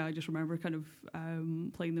 And yeah, I just remember kind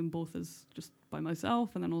of playing them both as just by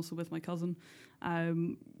myself and then also with my cousin,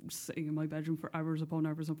 sitting in my bedroom for hours upon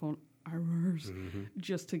hours upon hours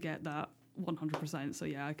just to get that 100%. So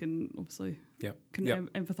yeah, I can obviously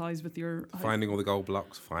empathise with your finding all the gold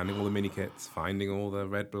blocks, finding all the mini kits, finding all the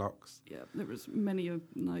red blocks. Yeah, there was many a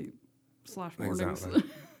night / mornings. Exactly.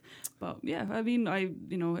 But yeah, I mean,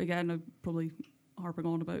 again, I'm probably harping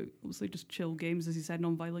on about obviously just chill games, as you said,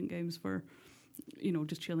 non-violent games for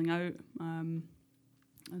just chilling out and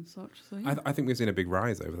such. So yeah. I think we've seen a big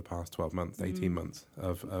rise over the past 12 months, 18 months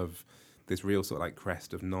of this real sort of like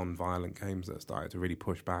crest of non-violent games that started to really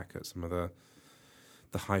push back at some of the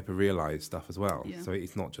hyper-realised stuff as well. Yeah. So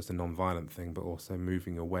it's not just a non-violent thing, but also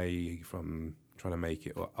moving away from trying to make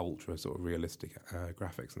it ultra sort of realistic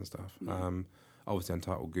graphics and stuff. Yeah. Obviously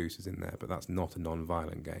Untitled Goose is in there, but that's not a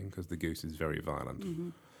non-violent game because the goose is very violent. Mm-hmm.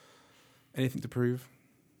 Anything to prove?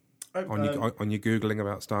 On your Googling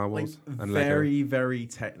about Star Wars and Lego? Very, very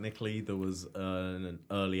technically, there was an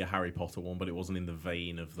earlier Harry Potter one, but it wasn't in the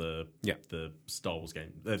vein of the Star Wars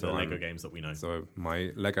game, the Lego games that we know. So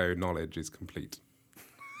my Lego knowledge is complete.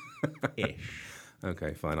 Ish.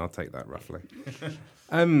 Okay, fine. I'll take that roughly.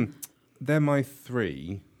 They're my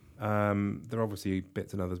 3. There are obviously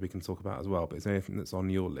bits and others we can talk about as well, but is there anything that's on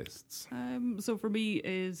your lists? So for me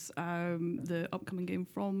is the upcoming game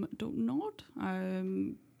from Don't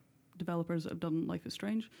Nod. Developers that have done Life is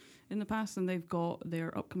Strange in the past, and they've got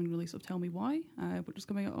their upcoming release of Tell Me Why, which is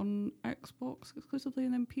coming out on Xbox exclusively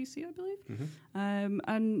and then PC, I believe. Mm-hmm.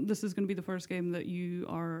 And this is going to be the first game that you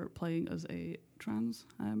are playing as a trans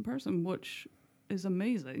person, which is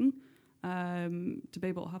amazing to be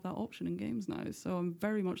able to have that option in games now. So I'm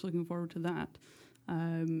very much looking forward to that.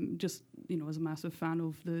 Just, as a massive fan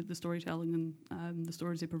of the storytelling and the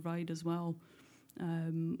stories they provide as well.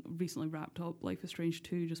 Recently wrapped up Life is Strange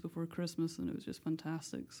 2 just before Christmas, and it was just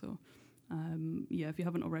fantastic. So, if you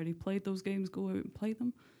haven't already played those games, go out and play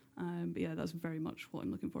them. But yeah, that's very much what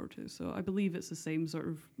I'm looking forward to. So I believe it's the same sort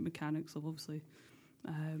of mechanics of, obviously,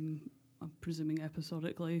 I'm presuming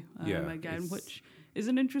episodically again, which is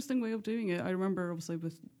an interesting way of doing it. I remember, obviously,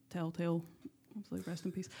 with Telltale, obviously rest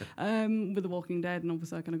in peace, with The Walking Dead, and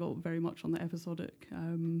obviously I kind of got very much on the episodic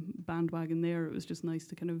bandwagon there. It was just nice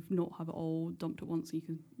to kind of not have it all dumped at once, and you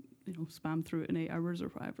can, spam through it in 8 hours or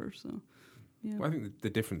whatever. So, yeah. Well, I think the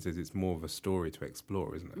difference is it's more of a story to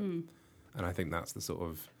explore, isn't it? And I think that's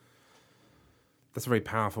that's a very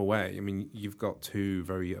powerful way. I mean, you've got two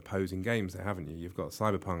very opposing games there, haven't you? You've got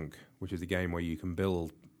Cyberpunk, which is a game where you can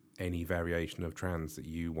build any variation of trans that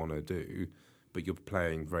you want to do, but you're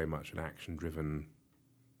playing very much an action-driven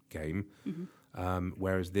game.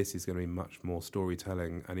 Whereas this is going to be much more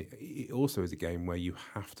storytelling, and it also is a game where you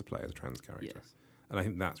have to play as a trans character. Yes. And I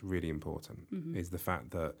think that's really important, is the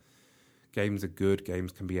fact that games are good,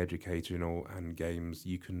 games can be educational, and games,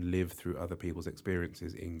 you can live through other people's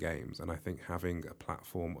experiences in games. And I think having a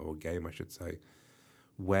platform, or a game, I should say,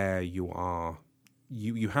 where you are,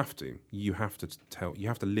 you have to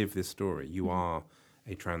live this story. You are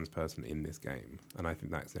a trans person in this game, and I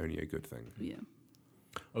think that's only a good thing. Yeah.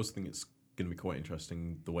 I also think it's going to be quite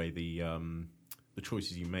interesting the way the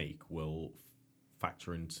choices you make will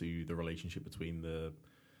factor into the relationship between the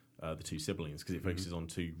two siblings, because it focuses on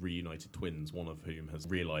two reunited twins, one of whom has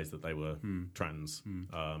realised that they were trans,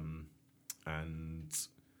 and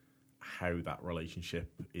how that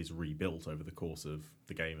relationship is rebuilt over the course of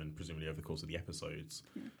the game, and presumably over the course of the episodes,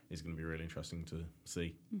 is going to be really interesting to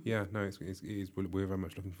see. Yeah, no, we're very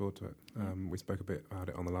much looking forward to it. We spoke a bit about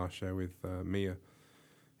it on the last show with Mia,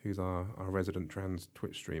 who's our resident trans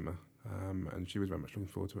Twitch streamer, and she was very much looking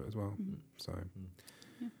forward to it as well. So,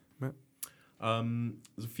 Matt?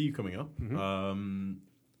 There's a few coming up.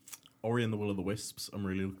 Ori and the Will of the Wisps, I'm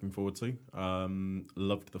really looking forward to.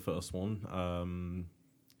 Loved the first one.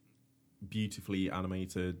 Beautifully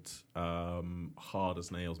animated, hard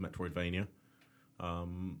as nails Metroidvania.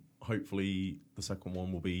 Hopefully the second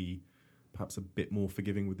one will be perhaps a bit more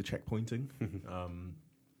forgiving with the checkpointing.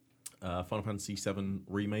 Final Fantasy VII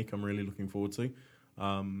Remake, I'm really looking forward to.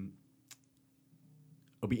 It'll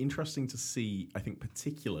be interesting to see, I think,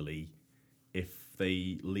 particularly if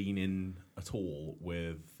they lean in at all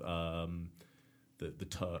with the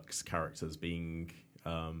Turks characters being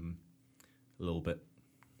a little bit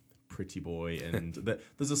pretty boy, and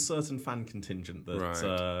there's a certain fan contingent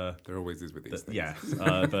that there always is with these things. Yeah,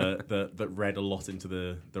 that read a lot into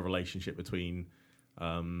the relationship between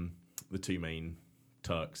the two main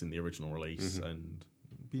Turks in the original release, and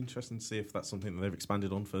it'd be interesting to see if that's something that they've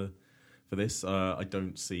expanded on for this. I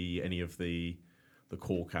don't see any of the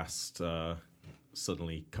core cast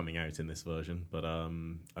suddenly coming out in this version, but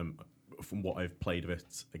from what I've played of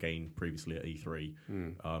it again previously at E3,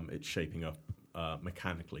 it's shaping up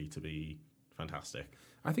mechanically to be fantastic.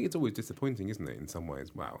 I think it's always disappointing, isn't it, in some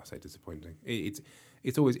ways? Wow, I say disappointing.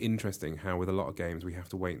 It's always interesting how with a lot of games we have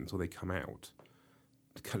to wait until they come out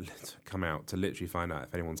to literally find out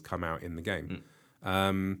if anyone's come out in the game.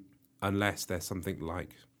 Unless there's something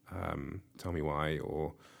like Tell Me Why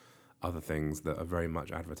or other things that are very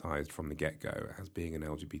much advertised from the get-go as being an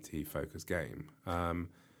LGBT-focused game.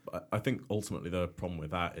 I think ultimately the problem with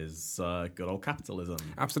that is good old capitalism.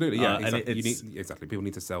 Absolutely, yeah. And exactly. People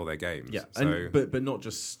need to sell their games. Yeah, so. but not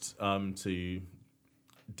just to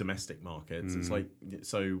domestic markets. It's like,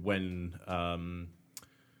 so when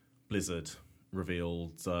Blizzard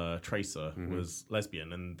revealed Tracer was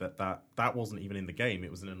lesbian, and that wasn't even in the game, it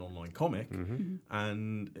was in an online comic,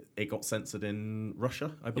 and it got censored in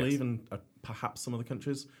Russia, I believe, and perhaps some other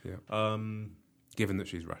countries. Yeah. Given that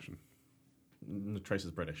she's Russian.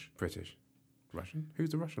 Tracer's British. Russian?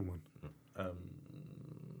 Who's the Russian one?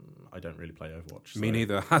 I don't really play Overwatch. Me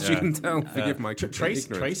neither, as you can tell. Forgive my ignorance.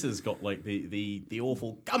 Tracer's got like the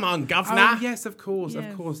awful, come on, governor! Oh, yes, of course.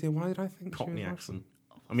 Yeah, why did I think Cockney she was accent.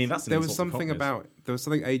 I mean, that's there was something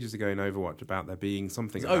ages ago in Overwatch about there being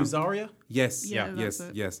something. Oh, Zarya? Yes,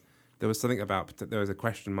 yes. There was something about, there was a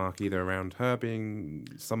question mark either around her being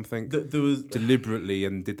something there was deliberately,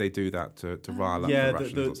 and did they do that to rile up the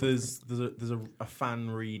Russians? There's a fan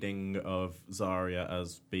reading of Zarya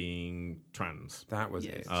as being trans. That was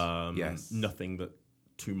it. Yes. Nothing that,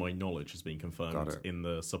 to my knowledge, has been confirmed in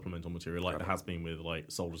the supplemental material, like there has been with like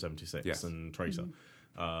Soldier 76 and Tracer.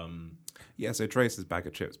 So Tracer's bag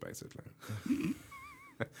of chips, basically.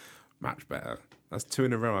 Much better. That's 2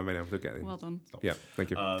 in a row I've been able to get in. Well done. Yeah, thank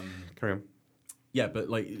you. Carry on. Yeah, but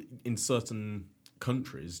like in certain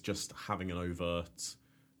countries, just having an overt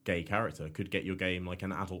gay character could get your game like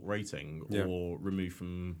an adult rating Yeah. or removed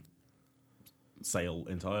from sale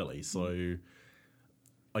entirely. So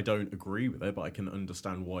I don't agree with it, but I can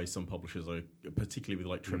understand why some publishers are, particularly with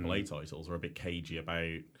like AAA titles, are a bit cagey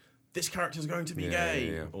about this character's going to be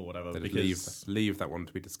gay or whatever. They Because just leave that one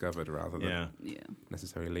to be discovered rather than Yeah.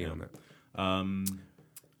 necessarily lean on it.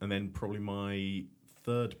 And then probably my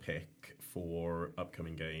third pick for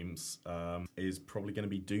upcoming games is probably going to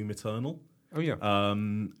be Doom Eternal. Oh yeah.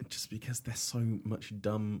 Just because they're so much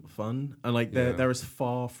dumb fun, and like they're as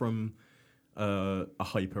far from a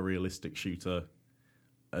hyper realistic shooter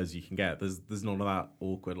as you can get. There's none of that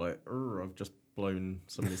awkward like I've just blown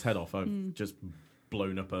somebody's head off. I've just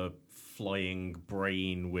blown up a flying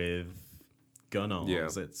brain with gun arms. Yeah,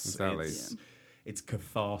 exactly. It's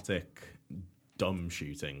cathartic, dumb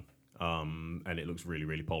shooting, and it looks really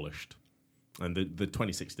really polished. And the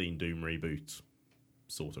 2016 Doom reboot.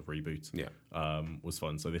 Sort of reboot was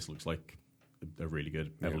fun, so this looks like a really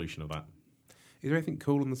good evolution of that. Is there anything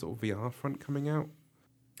cool on the sort of VR front coming out?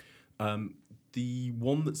 The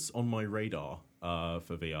one that's on my radar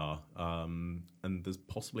for VR, and there's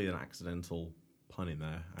possibly an accidental pun in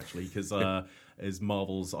there actually, because is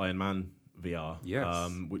Marvel's Iron Man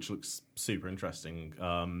VR, which looks super interesting.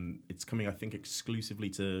 It's coming, I think, exclusively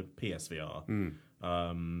to PSVR.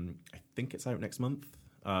 I think it's out next month,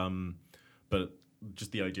 but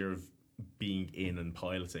just the idea of being in and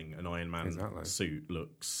piloting an Iron Man suit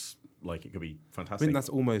looks like it could be fantastic. I mean, that's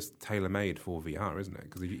almost tailor-made for VR, isn't it?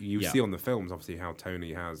 Because you see on the films, obviously, how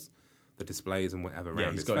Tony has the displays and whatever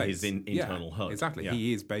around his face. He's got his internal HUD. Exactly. Yeah.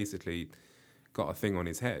 He is basically got a thing on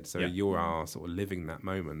his head. So you are sort of living that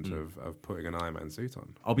moment of putting an Iron Man suit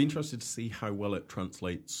on. I'll be interested to see how well it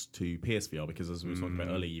translates to PSVR, because as we were talking about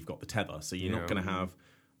earlier, you've got the tether. So you're not going to have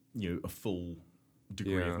a full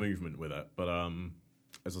degree of movement with it, but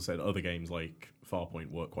as I said, other games like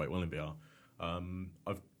Farpoint work quite well in VR. I'm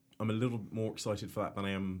a little more excited for that than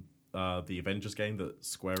I am the Avengers game that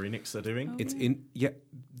Square Enix are doing.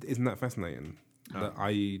 Isn't that fascinating? That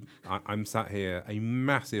I'm sat here, a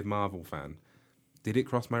massive Marvel fan. Did it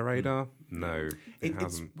cross my radar? No, it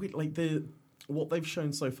hasn't. It's weird, like what they've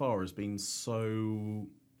shown so far has been so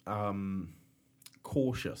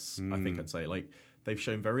cautious. I think I'd say, like, they've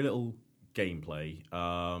shown very little gameplay.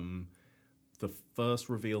 The first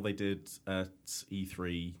reveal they did at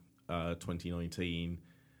E3 2019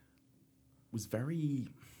 was very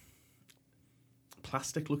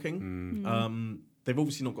plastic looking. They've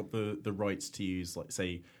obviously not got the rights to use, like,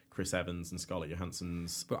 say, Chris Evans and Scarlett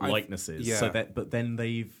Johansson's likenesses. But then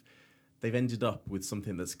they've ended up with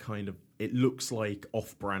something that's kind of, it looks like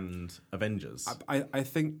off-brand Avengers. I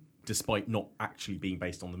think, despite not actually being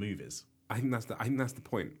based on the movies. I think that's the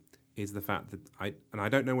point. Is the fact that I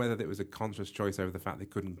don't know whether it was a conscious choice over the fact they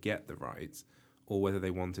couldn't get the rights, or whether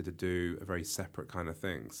they wanted to do a very separate kind of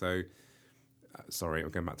thing. So, sorry,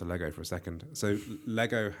 I'm going back to Lego for a second. So,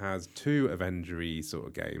 Lego has two Avengery sort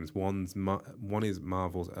of games. One is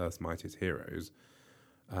Marvel's Earth's Mightiest Heroes,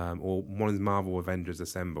 or one is Marvel Avengers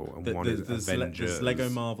Assemble, and one is Avengers. There's Lego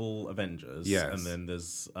Marvel Avengers, yes, and then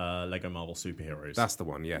there's Lego Marvel Superheroes. That's the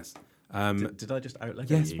one, yes. Did I just out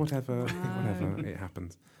Lego Yes, you? whatever, it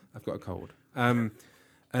happens. I've got a cold. And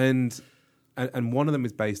one of them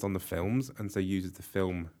is based on the films, and so uses the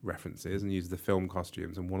film references and uses the film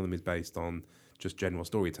costumes, and one of them is based on just general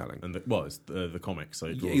storytelling. And it's the comics, so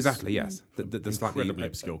it was exactly, yes. The slightly incredibly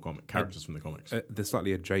obscure characters from the comics. The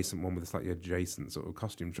slightly adjacent one with the slightly adjacent sort of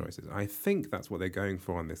costume choices. I think that's what they're going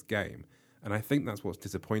for on this game, and I think that's what's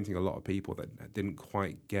disappointing a lot of people that didn't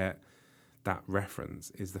quite get that reference,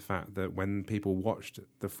 is the fact that when people watched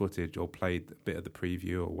the footage or played a bit of the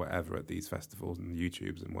preview or whatever at these festivals and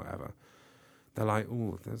YouTubes and whatever, they're like,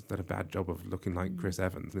 oh, that's done a bad job of looking like Chris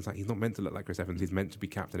Evans. And it's like, he's not meant to look like Chris Evans, he's meant to be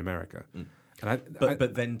Captain America.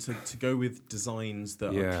 But then to go with designs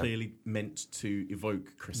that are clearly meant to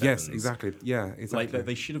evoke Chris Evans. Yes, exactly. Yeah, exactly. Like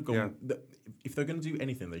they should have gone, if they're going to do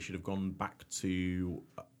anything, they should have gone back to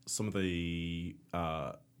some of the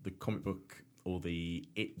comic book or the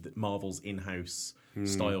Marvel's in-house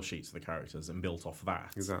style sheets of the characters and built off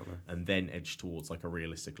that. Exactly. And then edge towards like a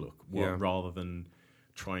realistic look, rather than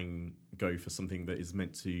try and go for something that is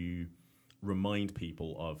meant to remind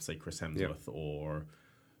people of, say, Chris Hemsworth or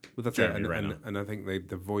Jeremy Renner. And I think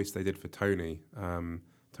the voice they did for Tony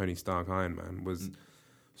Stark Iron Man was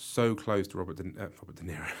so close to Robert De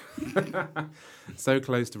Niro, so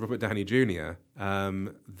close to Robert Downey Jr.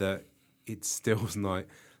 That it still was not.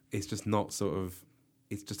 It's just not sort of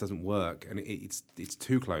it just doesn't work, and it's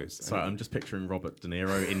too close. So And I'm just picturing Robert De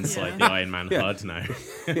Niro inside Yeah. the Iron Man Yeah. HUD now.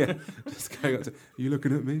 yeah, just going up to, are you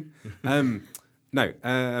looking at me?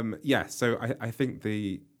 Yeah. So I think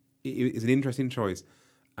it's an interesting choice,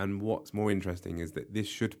 and what's more interesting is that this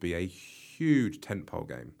should be a huge tentpole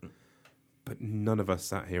game, but none of us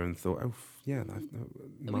sat here and thought, Marvel's yeah, I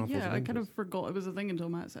kind Avengers. of forgot it was a thing until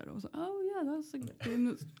Matt said it. I was like, oh yeah, that's a game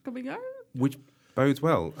that's coming out. Which bodes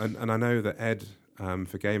well, and I know that Ed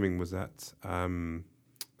for gaming was at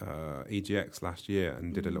EGX last year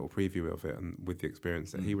and did a little preview of it, and with the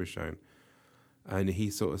experience that he was shown, and he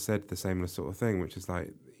sort of said the same sort of thing, which is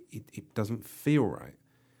like it doesn't feel right,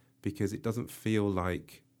 because it doesn't feel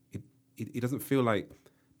like it doesn't feel like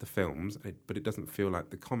the films, but it doesn't feel like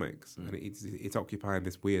the comics, and it's occupying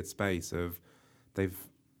this weird space of they've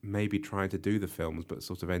maybe tried to do the films but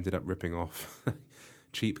sort of ended up ripping off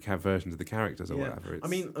cheap versions of the characters or whatever. I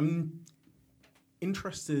mean, I'm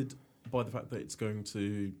interested by the fact that it's going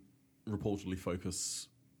to reportedly focus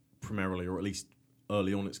primarily, or at least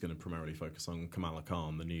early on, it's going to primarily focus on Kamala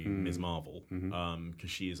Khan, the new Ms. Marvel, because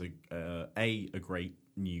she is a great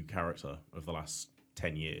new character of the last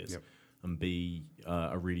 10 years, and B,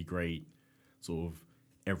 a really great sort of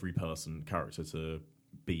every person character to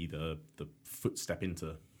be the footstep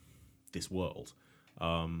into this world.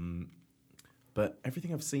 But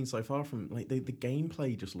everything I've seen so far from like the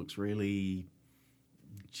gameplay just looks really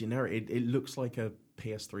generic. It looks like a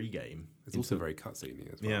PS3 game. It's also very cutscene-y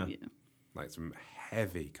as well. Yeah. Yeah. Like some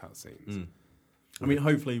heavy cutscenes. I mean,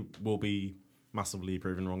 hopefully we'll be massively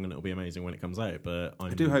proven wrong and it'll be amazing when it comes out. But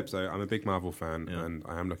I do hope so. I'm a big Marvel fan, Yeah. and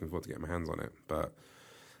I am looking forward to getting my hands on it. But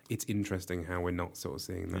it's interesting how we're not sort of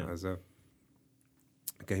seeing that as a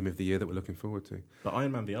game of the year that we're looking forward to. But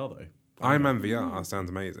Iron Man VR though. Iron Man VR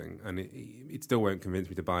sounds amazing, and it still won't convince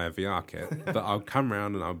me to buy a VR kit, but I'll come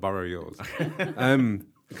round and I'll borrow yours.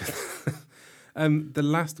 The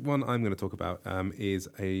last one I'm going to talk about is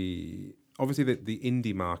obviously the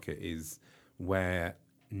indie market is where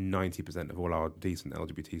 90% of all our decent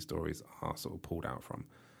LGBT stories are sort of pulled out from,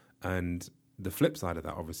 and the flip side of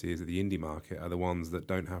that obviously is that the indie market are the ones that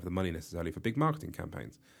don't have the money necessarily for big marketing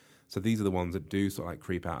campaigns. So these are the ones that do sort of like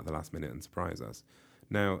creep out at the last minute and surprise us.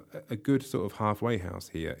 Now, a good sort of halfway house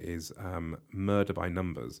here is Murder by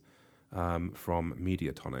Numbers from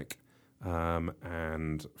Mediatonic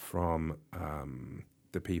and from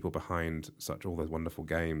the people behind all those wonderful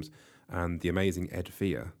games, and the amazing Ed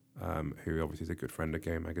Fear, who obviously is a good friend of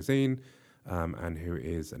Game Magazine and who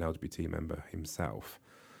is an LGBT member himself.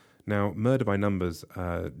 Now, Murder by Numbers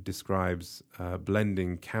describes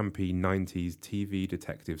blending campy 90s TV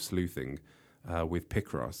detective sleuthing with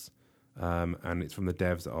Picross. And it's from the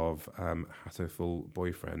devs of Hatoful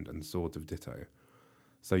Boyfriend and Swords of Ditto.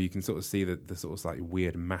 So you can sort of see the sort of slightly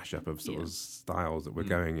weird mashup of sort of styles that we're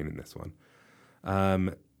going in this one.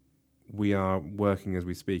 We are working as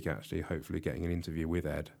we speak, actually, hopefully getting an interview with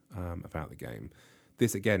Ed about the game.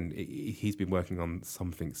 This, again, he's been working on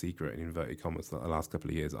something secret, in inverted commas, the last couple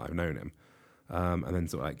of years that I've known him. And then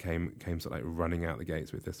sort of like came sort of like running out the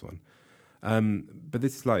gates with this one. But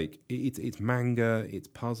this is like it's manga, it's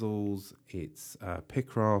puzzles, it's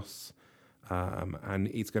Picross, and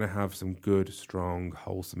it's going to have some good, strong,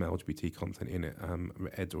 wholesome LGBT content in it.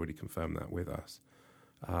 Ed's already confirmed that with us,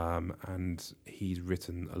 and he's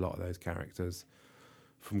written a lot of those characters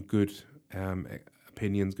from good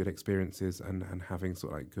opinions, good experiences, and having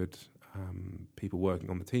sort of like good people working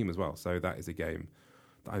on the team as well. So that is a game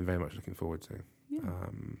that I'm very much looking forward to. Yeah.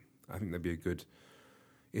 I think that'd be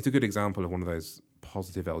it's a good example of one of those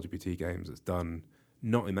positive LGBT games that's done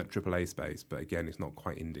not in that AAA space, but again, it's not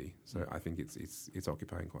quite indie. So I think it's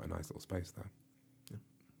occupying quite a nice little space there.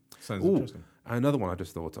 Sounds Ooh, interesting. another one I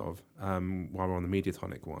just thought of while we're on the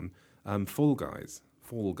Mediatonic one, Fall Guys.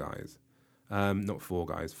 Not Fall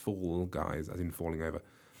Guys, Fall Guys, as in falling over.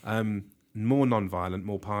 More non-violent,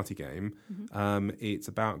 more party game. It's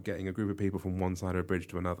about getting a group of people from one side of a bridge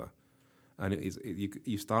to another. And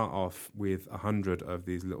you start off with 100 of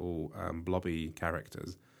these little blobby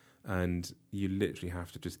characters, and you literally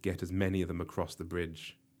have to just get as many of them across the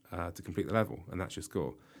bridge to complete the level, and that's your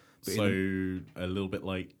score. But So a little bit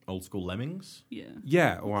like old school Lemmings.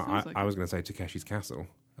 Yeah. Or Sounds like I was going to say Takeshi's Castle,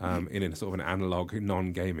 in a sort of an analog,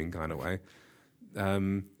 non-gaming kind of way.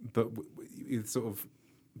 But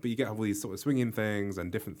you get all these sort of swinging things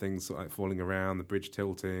and different things sort of like falling around, the bridge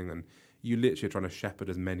tilting, and you literally are trying to shepherd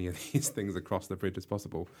as many of these things across the bridge as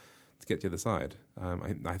possible to get to the other side.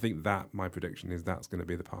 I think that my prediction is that's going to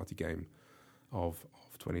be the party game of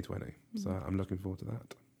 2020. So I'm looking forward to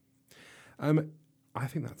that. I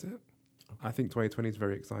think that's it. I think 2020 is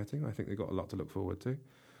very exciting. I think they've got a lot to look forward to.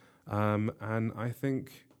 And I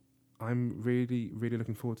think I'm really, really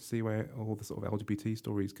looking forward to see where all the sort of LGBT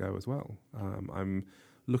stories go as well. I'm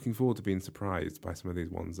looking forward to being surprised by some of these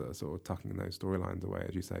ones that are sort of tucking those storylines away,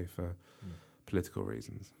 as you say, for political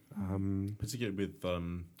reasons. Particularly with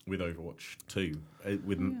Overwatch 2.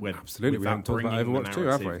 When, Absolutely, we that haven't talked about bringing the Overwatch 2,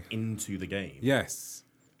 have we? narrative into the game. Yes.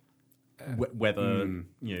 Whether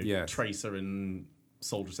yes. Tracer and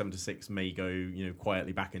Soldier 76 may go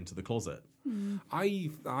quietly back into the closet.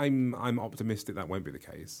 I'm optimistic that won't be the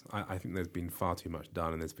case. I think there's been far too much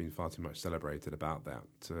done, and there's been far too much celebrated about that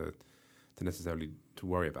to necessarily to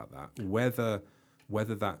worry about that. Whether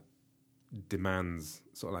that demands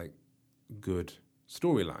sort of like good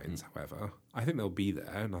storylines, however, I think they'll be there,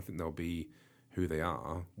 and I think they'll be who they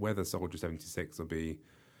are. Whether Soldier 76 will be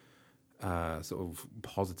sort of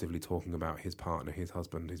positively talking about his partner, his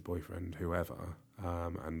husband, his boyfriend, whoever,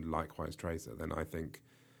 and likewise Tracer, then I think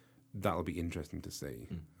that'll be interesting to see.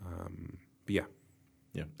 But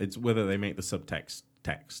yeah, it's whether they make the subtext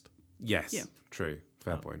text. yes, Yeah. true,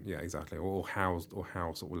 fair point. Yeah, exactly. Or how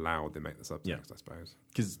sort of loud they make the subtext, I suppose.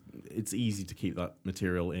 Because it's easy to keep that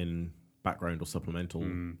material in background or supplemental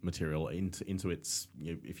material into its,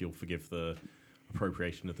 if you'll forgive the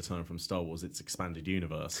appropriation of the term from Star Wars, its expanded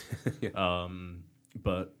universe.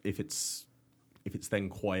 But if it's then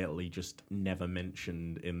quietly just never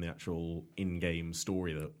mentioned in the actual in-game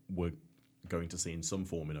story that we're going to see in some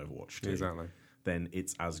form in Overwatch 2, Exactly. then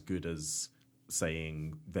it's as good as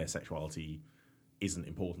saying their sexuality isn't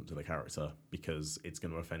important to the character because it's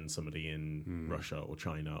going to offend somebody in Russia or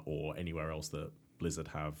China or anywhere else that Blizzard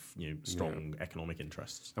have strong economic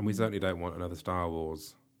interests. And we certainly don't want another Star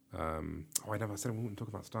Wars. I never said we wouldn't talk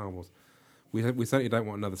about Star Wars. We certainly don't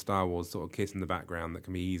want another Star Wars sort of kiss in the background that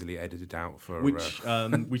can be easily edited out for... Which,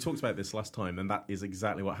 we talked about this last time, and that is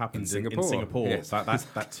exactly what happened In Singapore. Yes.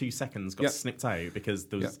 That 2 seconds got snipped out because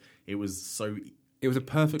there was, it was so It was a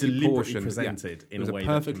perfectly deliberately portioned... presented in it was a way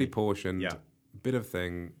perfectly that... portioned bit of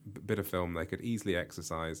film they could easily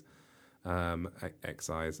excise, and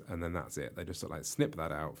then that's it. They just sort of like snip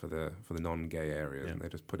that out for the non-gay areas, and they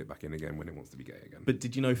just put it back in again when it wants to be gay again. But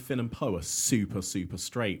did you know Finn and Poe are super, super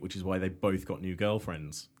straight, which is why they both got new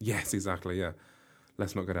girlfriends? Yes, exactly, yeah.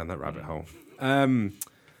 Let's not go down that rabbit hole.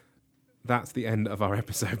 That's the end of our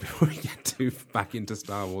episode before we get back into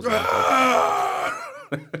Star Wars.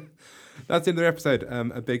 That's the end of the episode.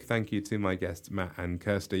 A big thank you to my guests, Matt and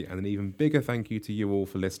Kirsty, and an even bigger thank you to you all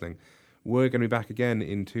for listening. We're going to be back again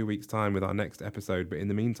in 2 weeks' time with our next episode, but in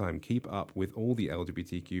the meantime, keep up with all the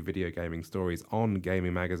LGBTQ video gaming stories on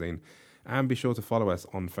Gaming Magazine, and be sure to follow us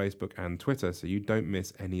on Facebook and Twitter so you don't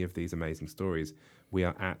miss any of these amazing stories. We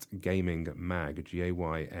are at Gaming Mag,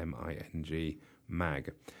 GAYMING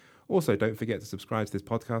Mag. Also, don't forget to subscribe to this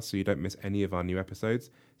podcast so you don't miss any of our new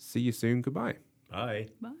episodes. See you soon. Goodbye. Bye.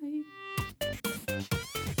 Bye.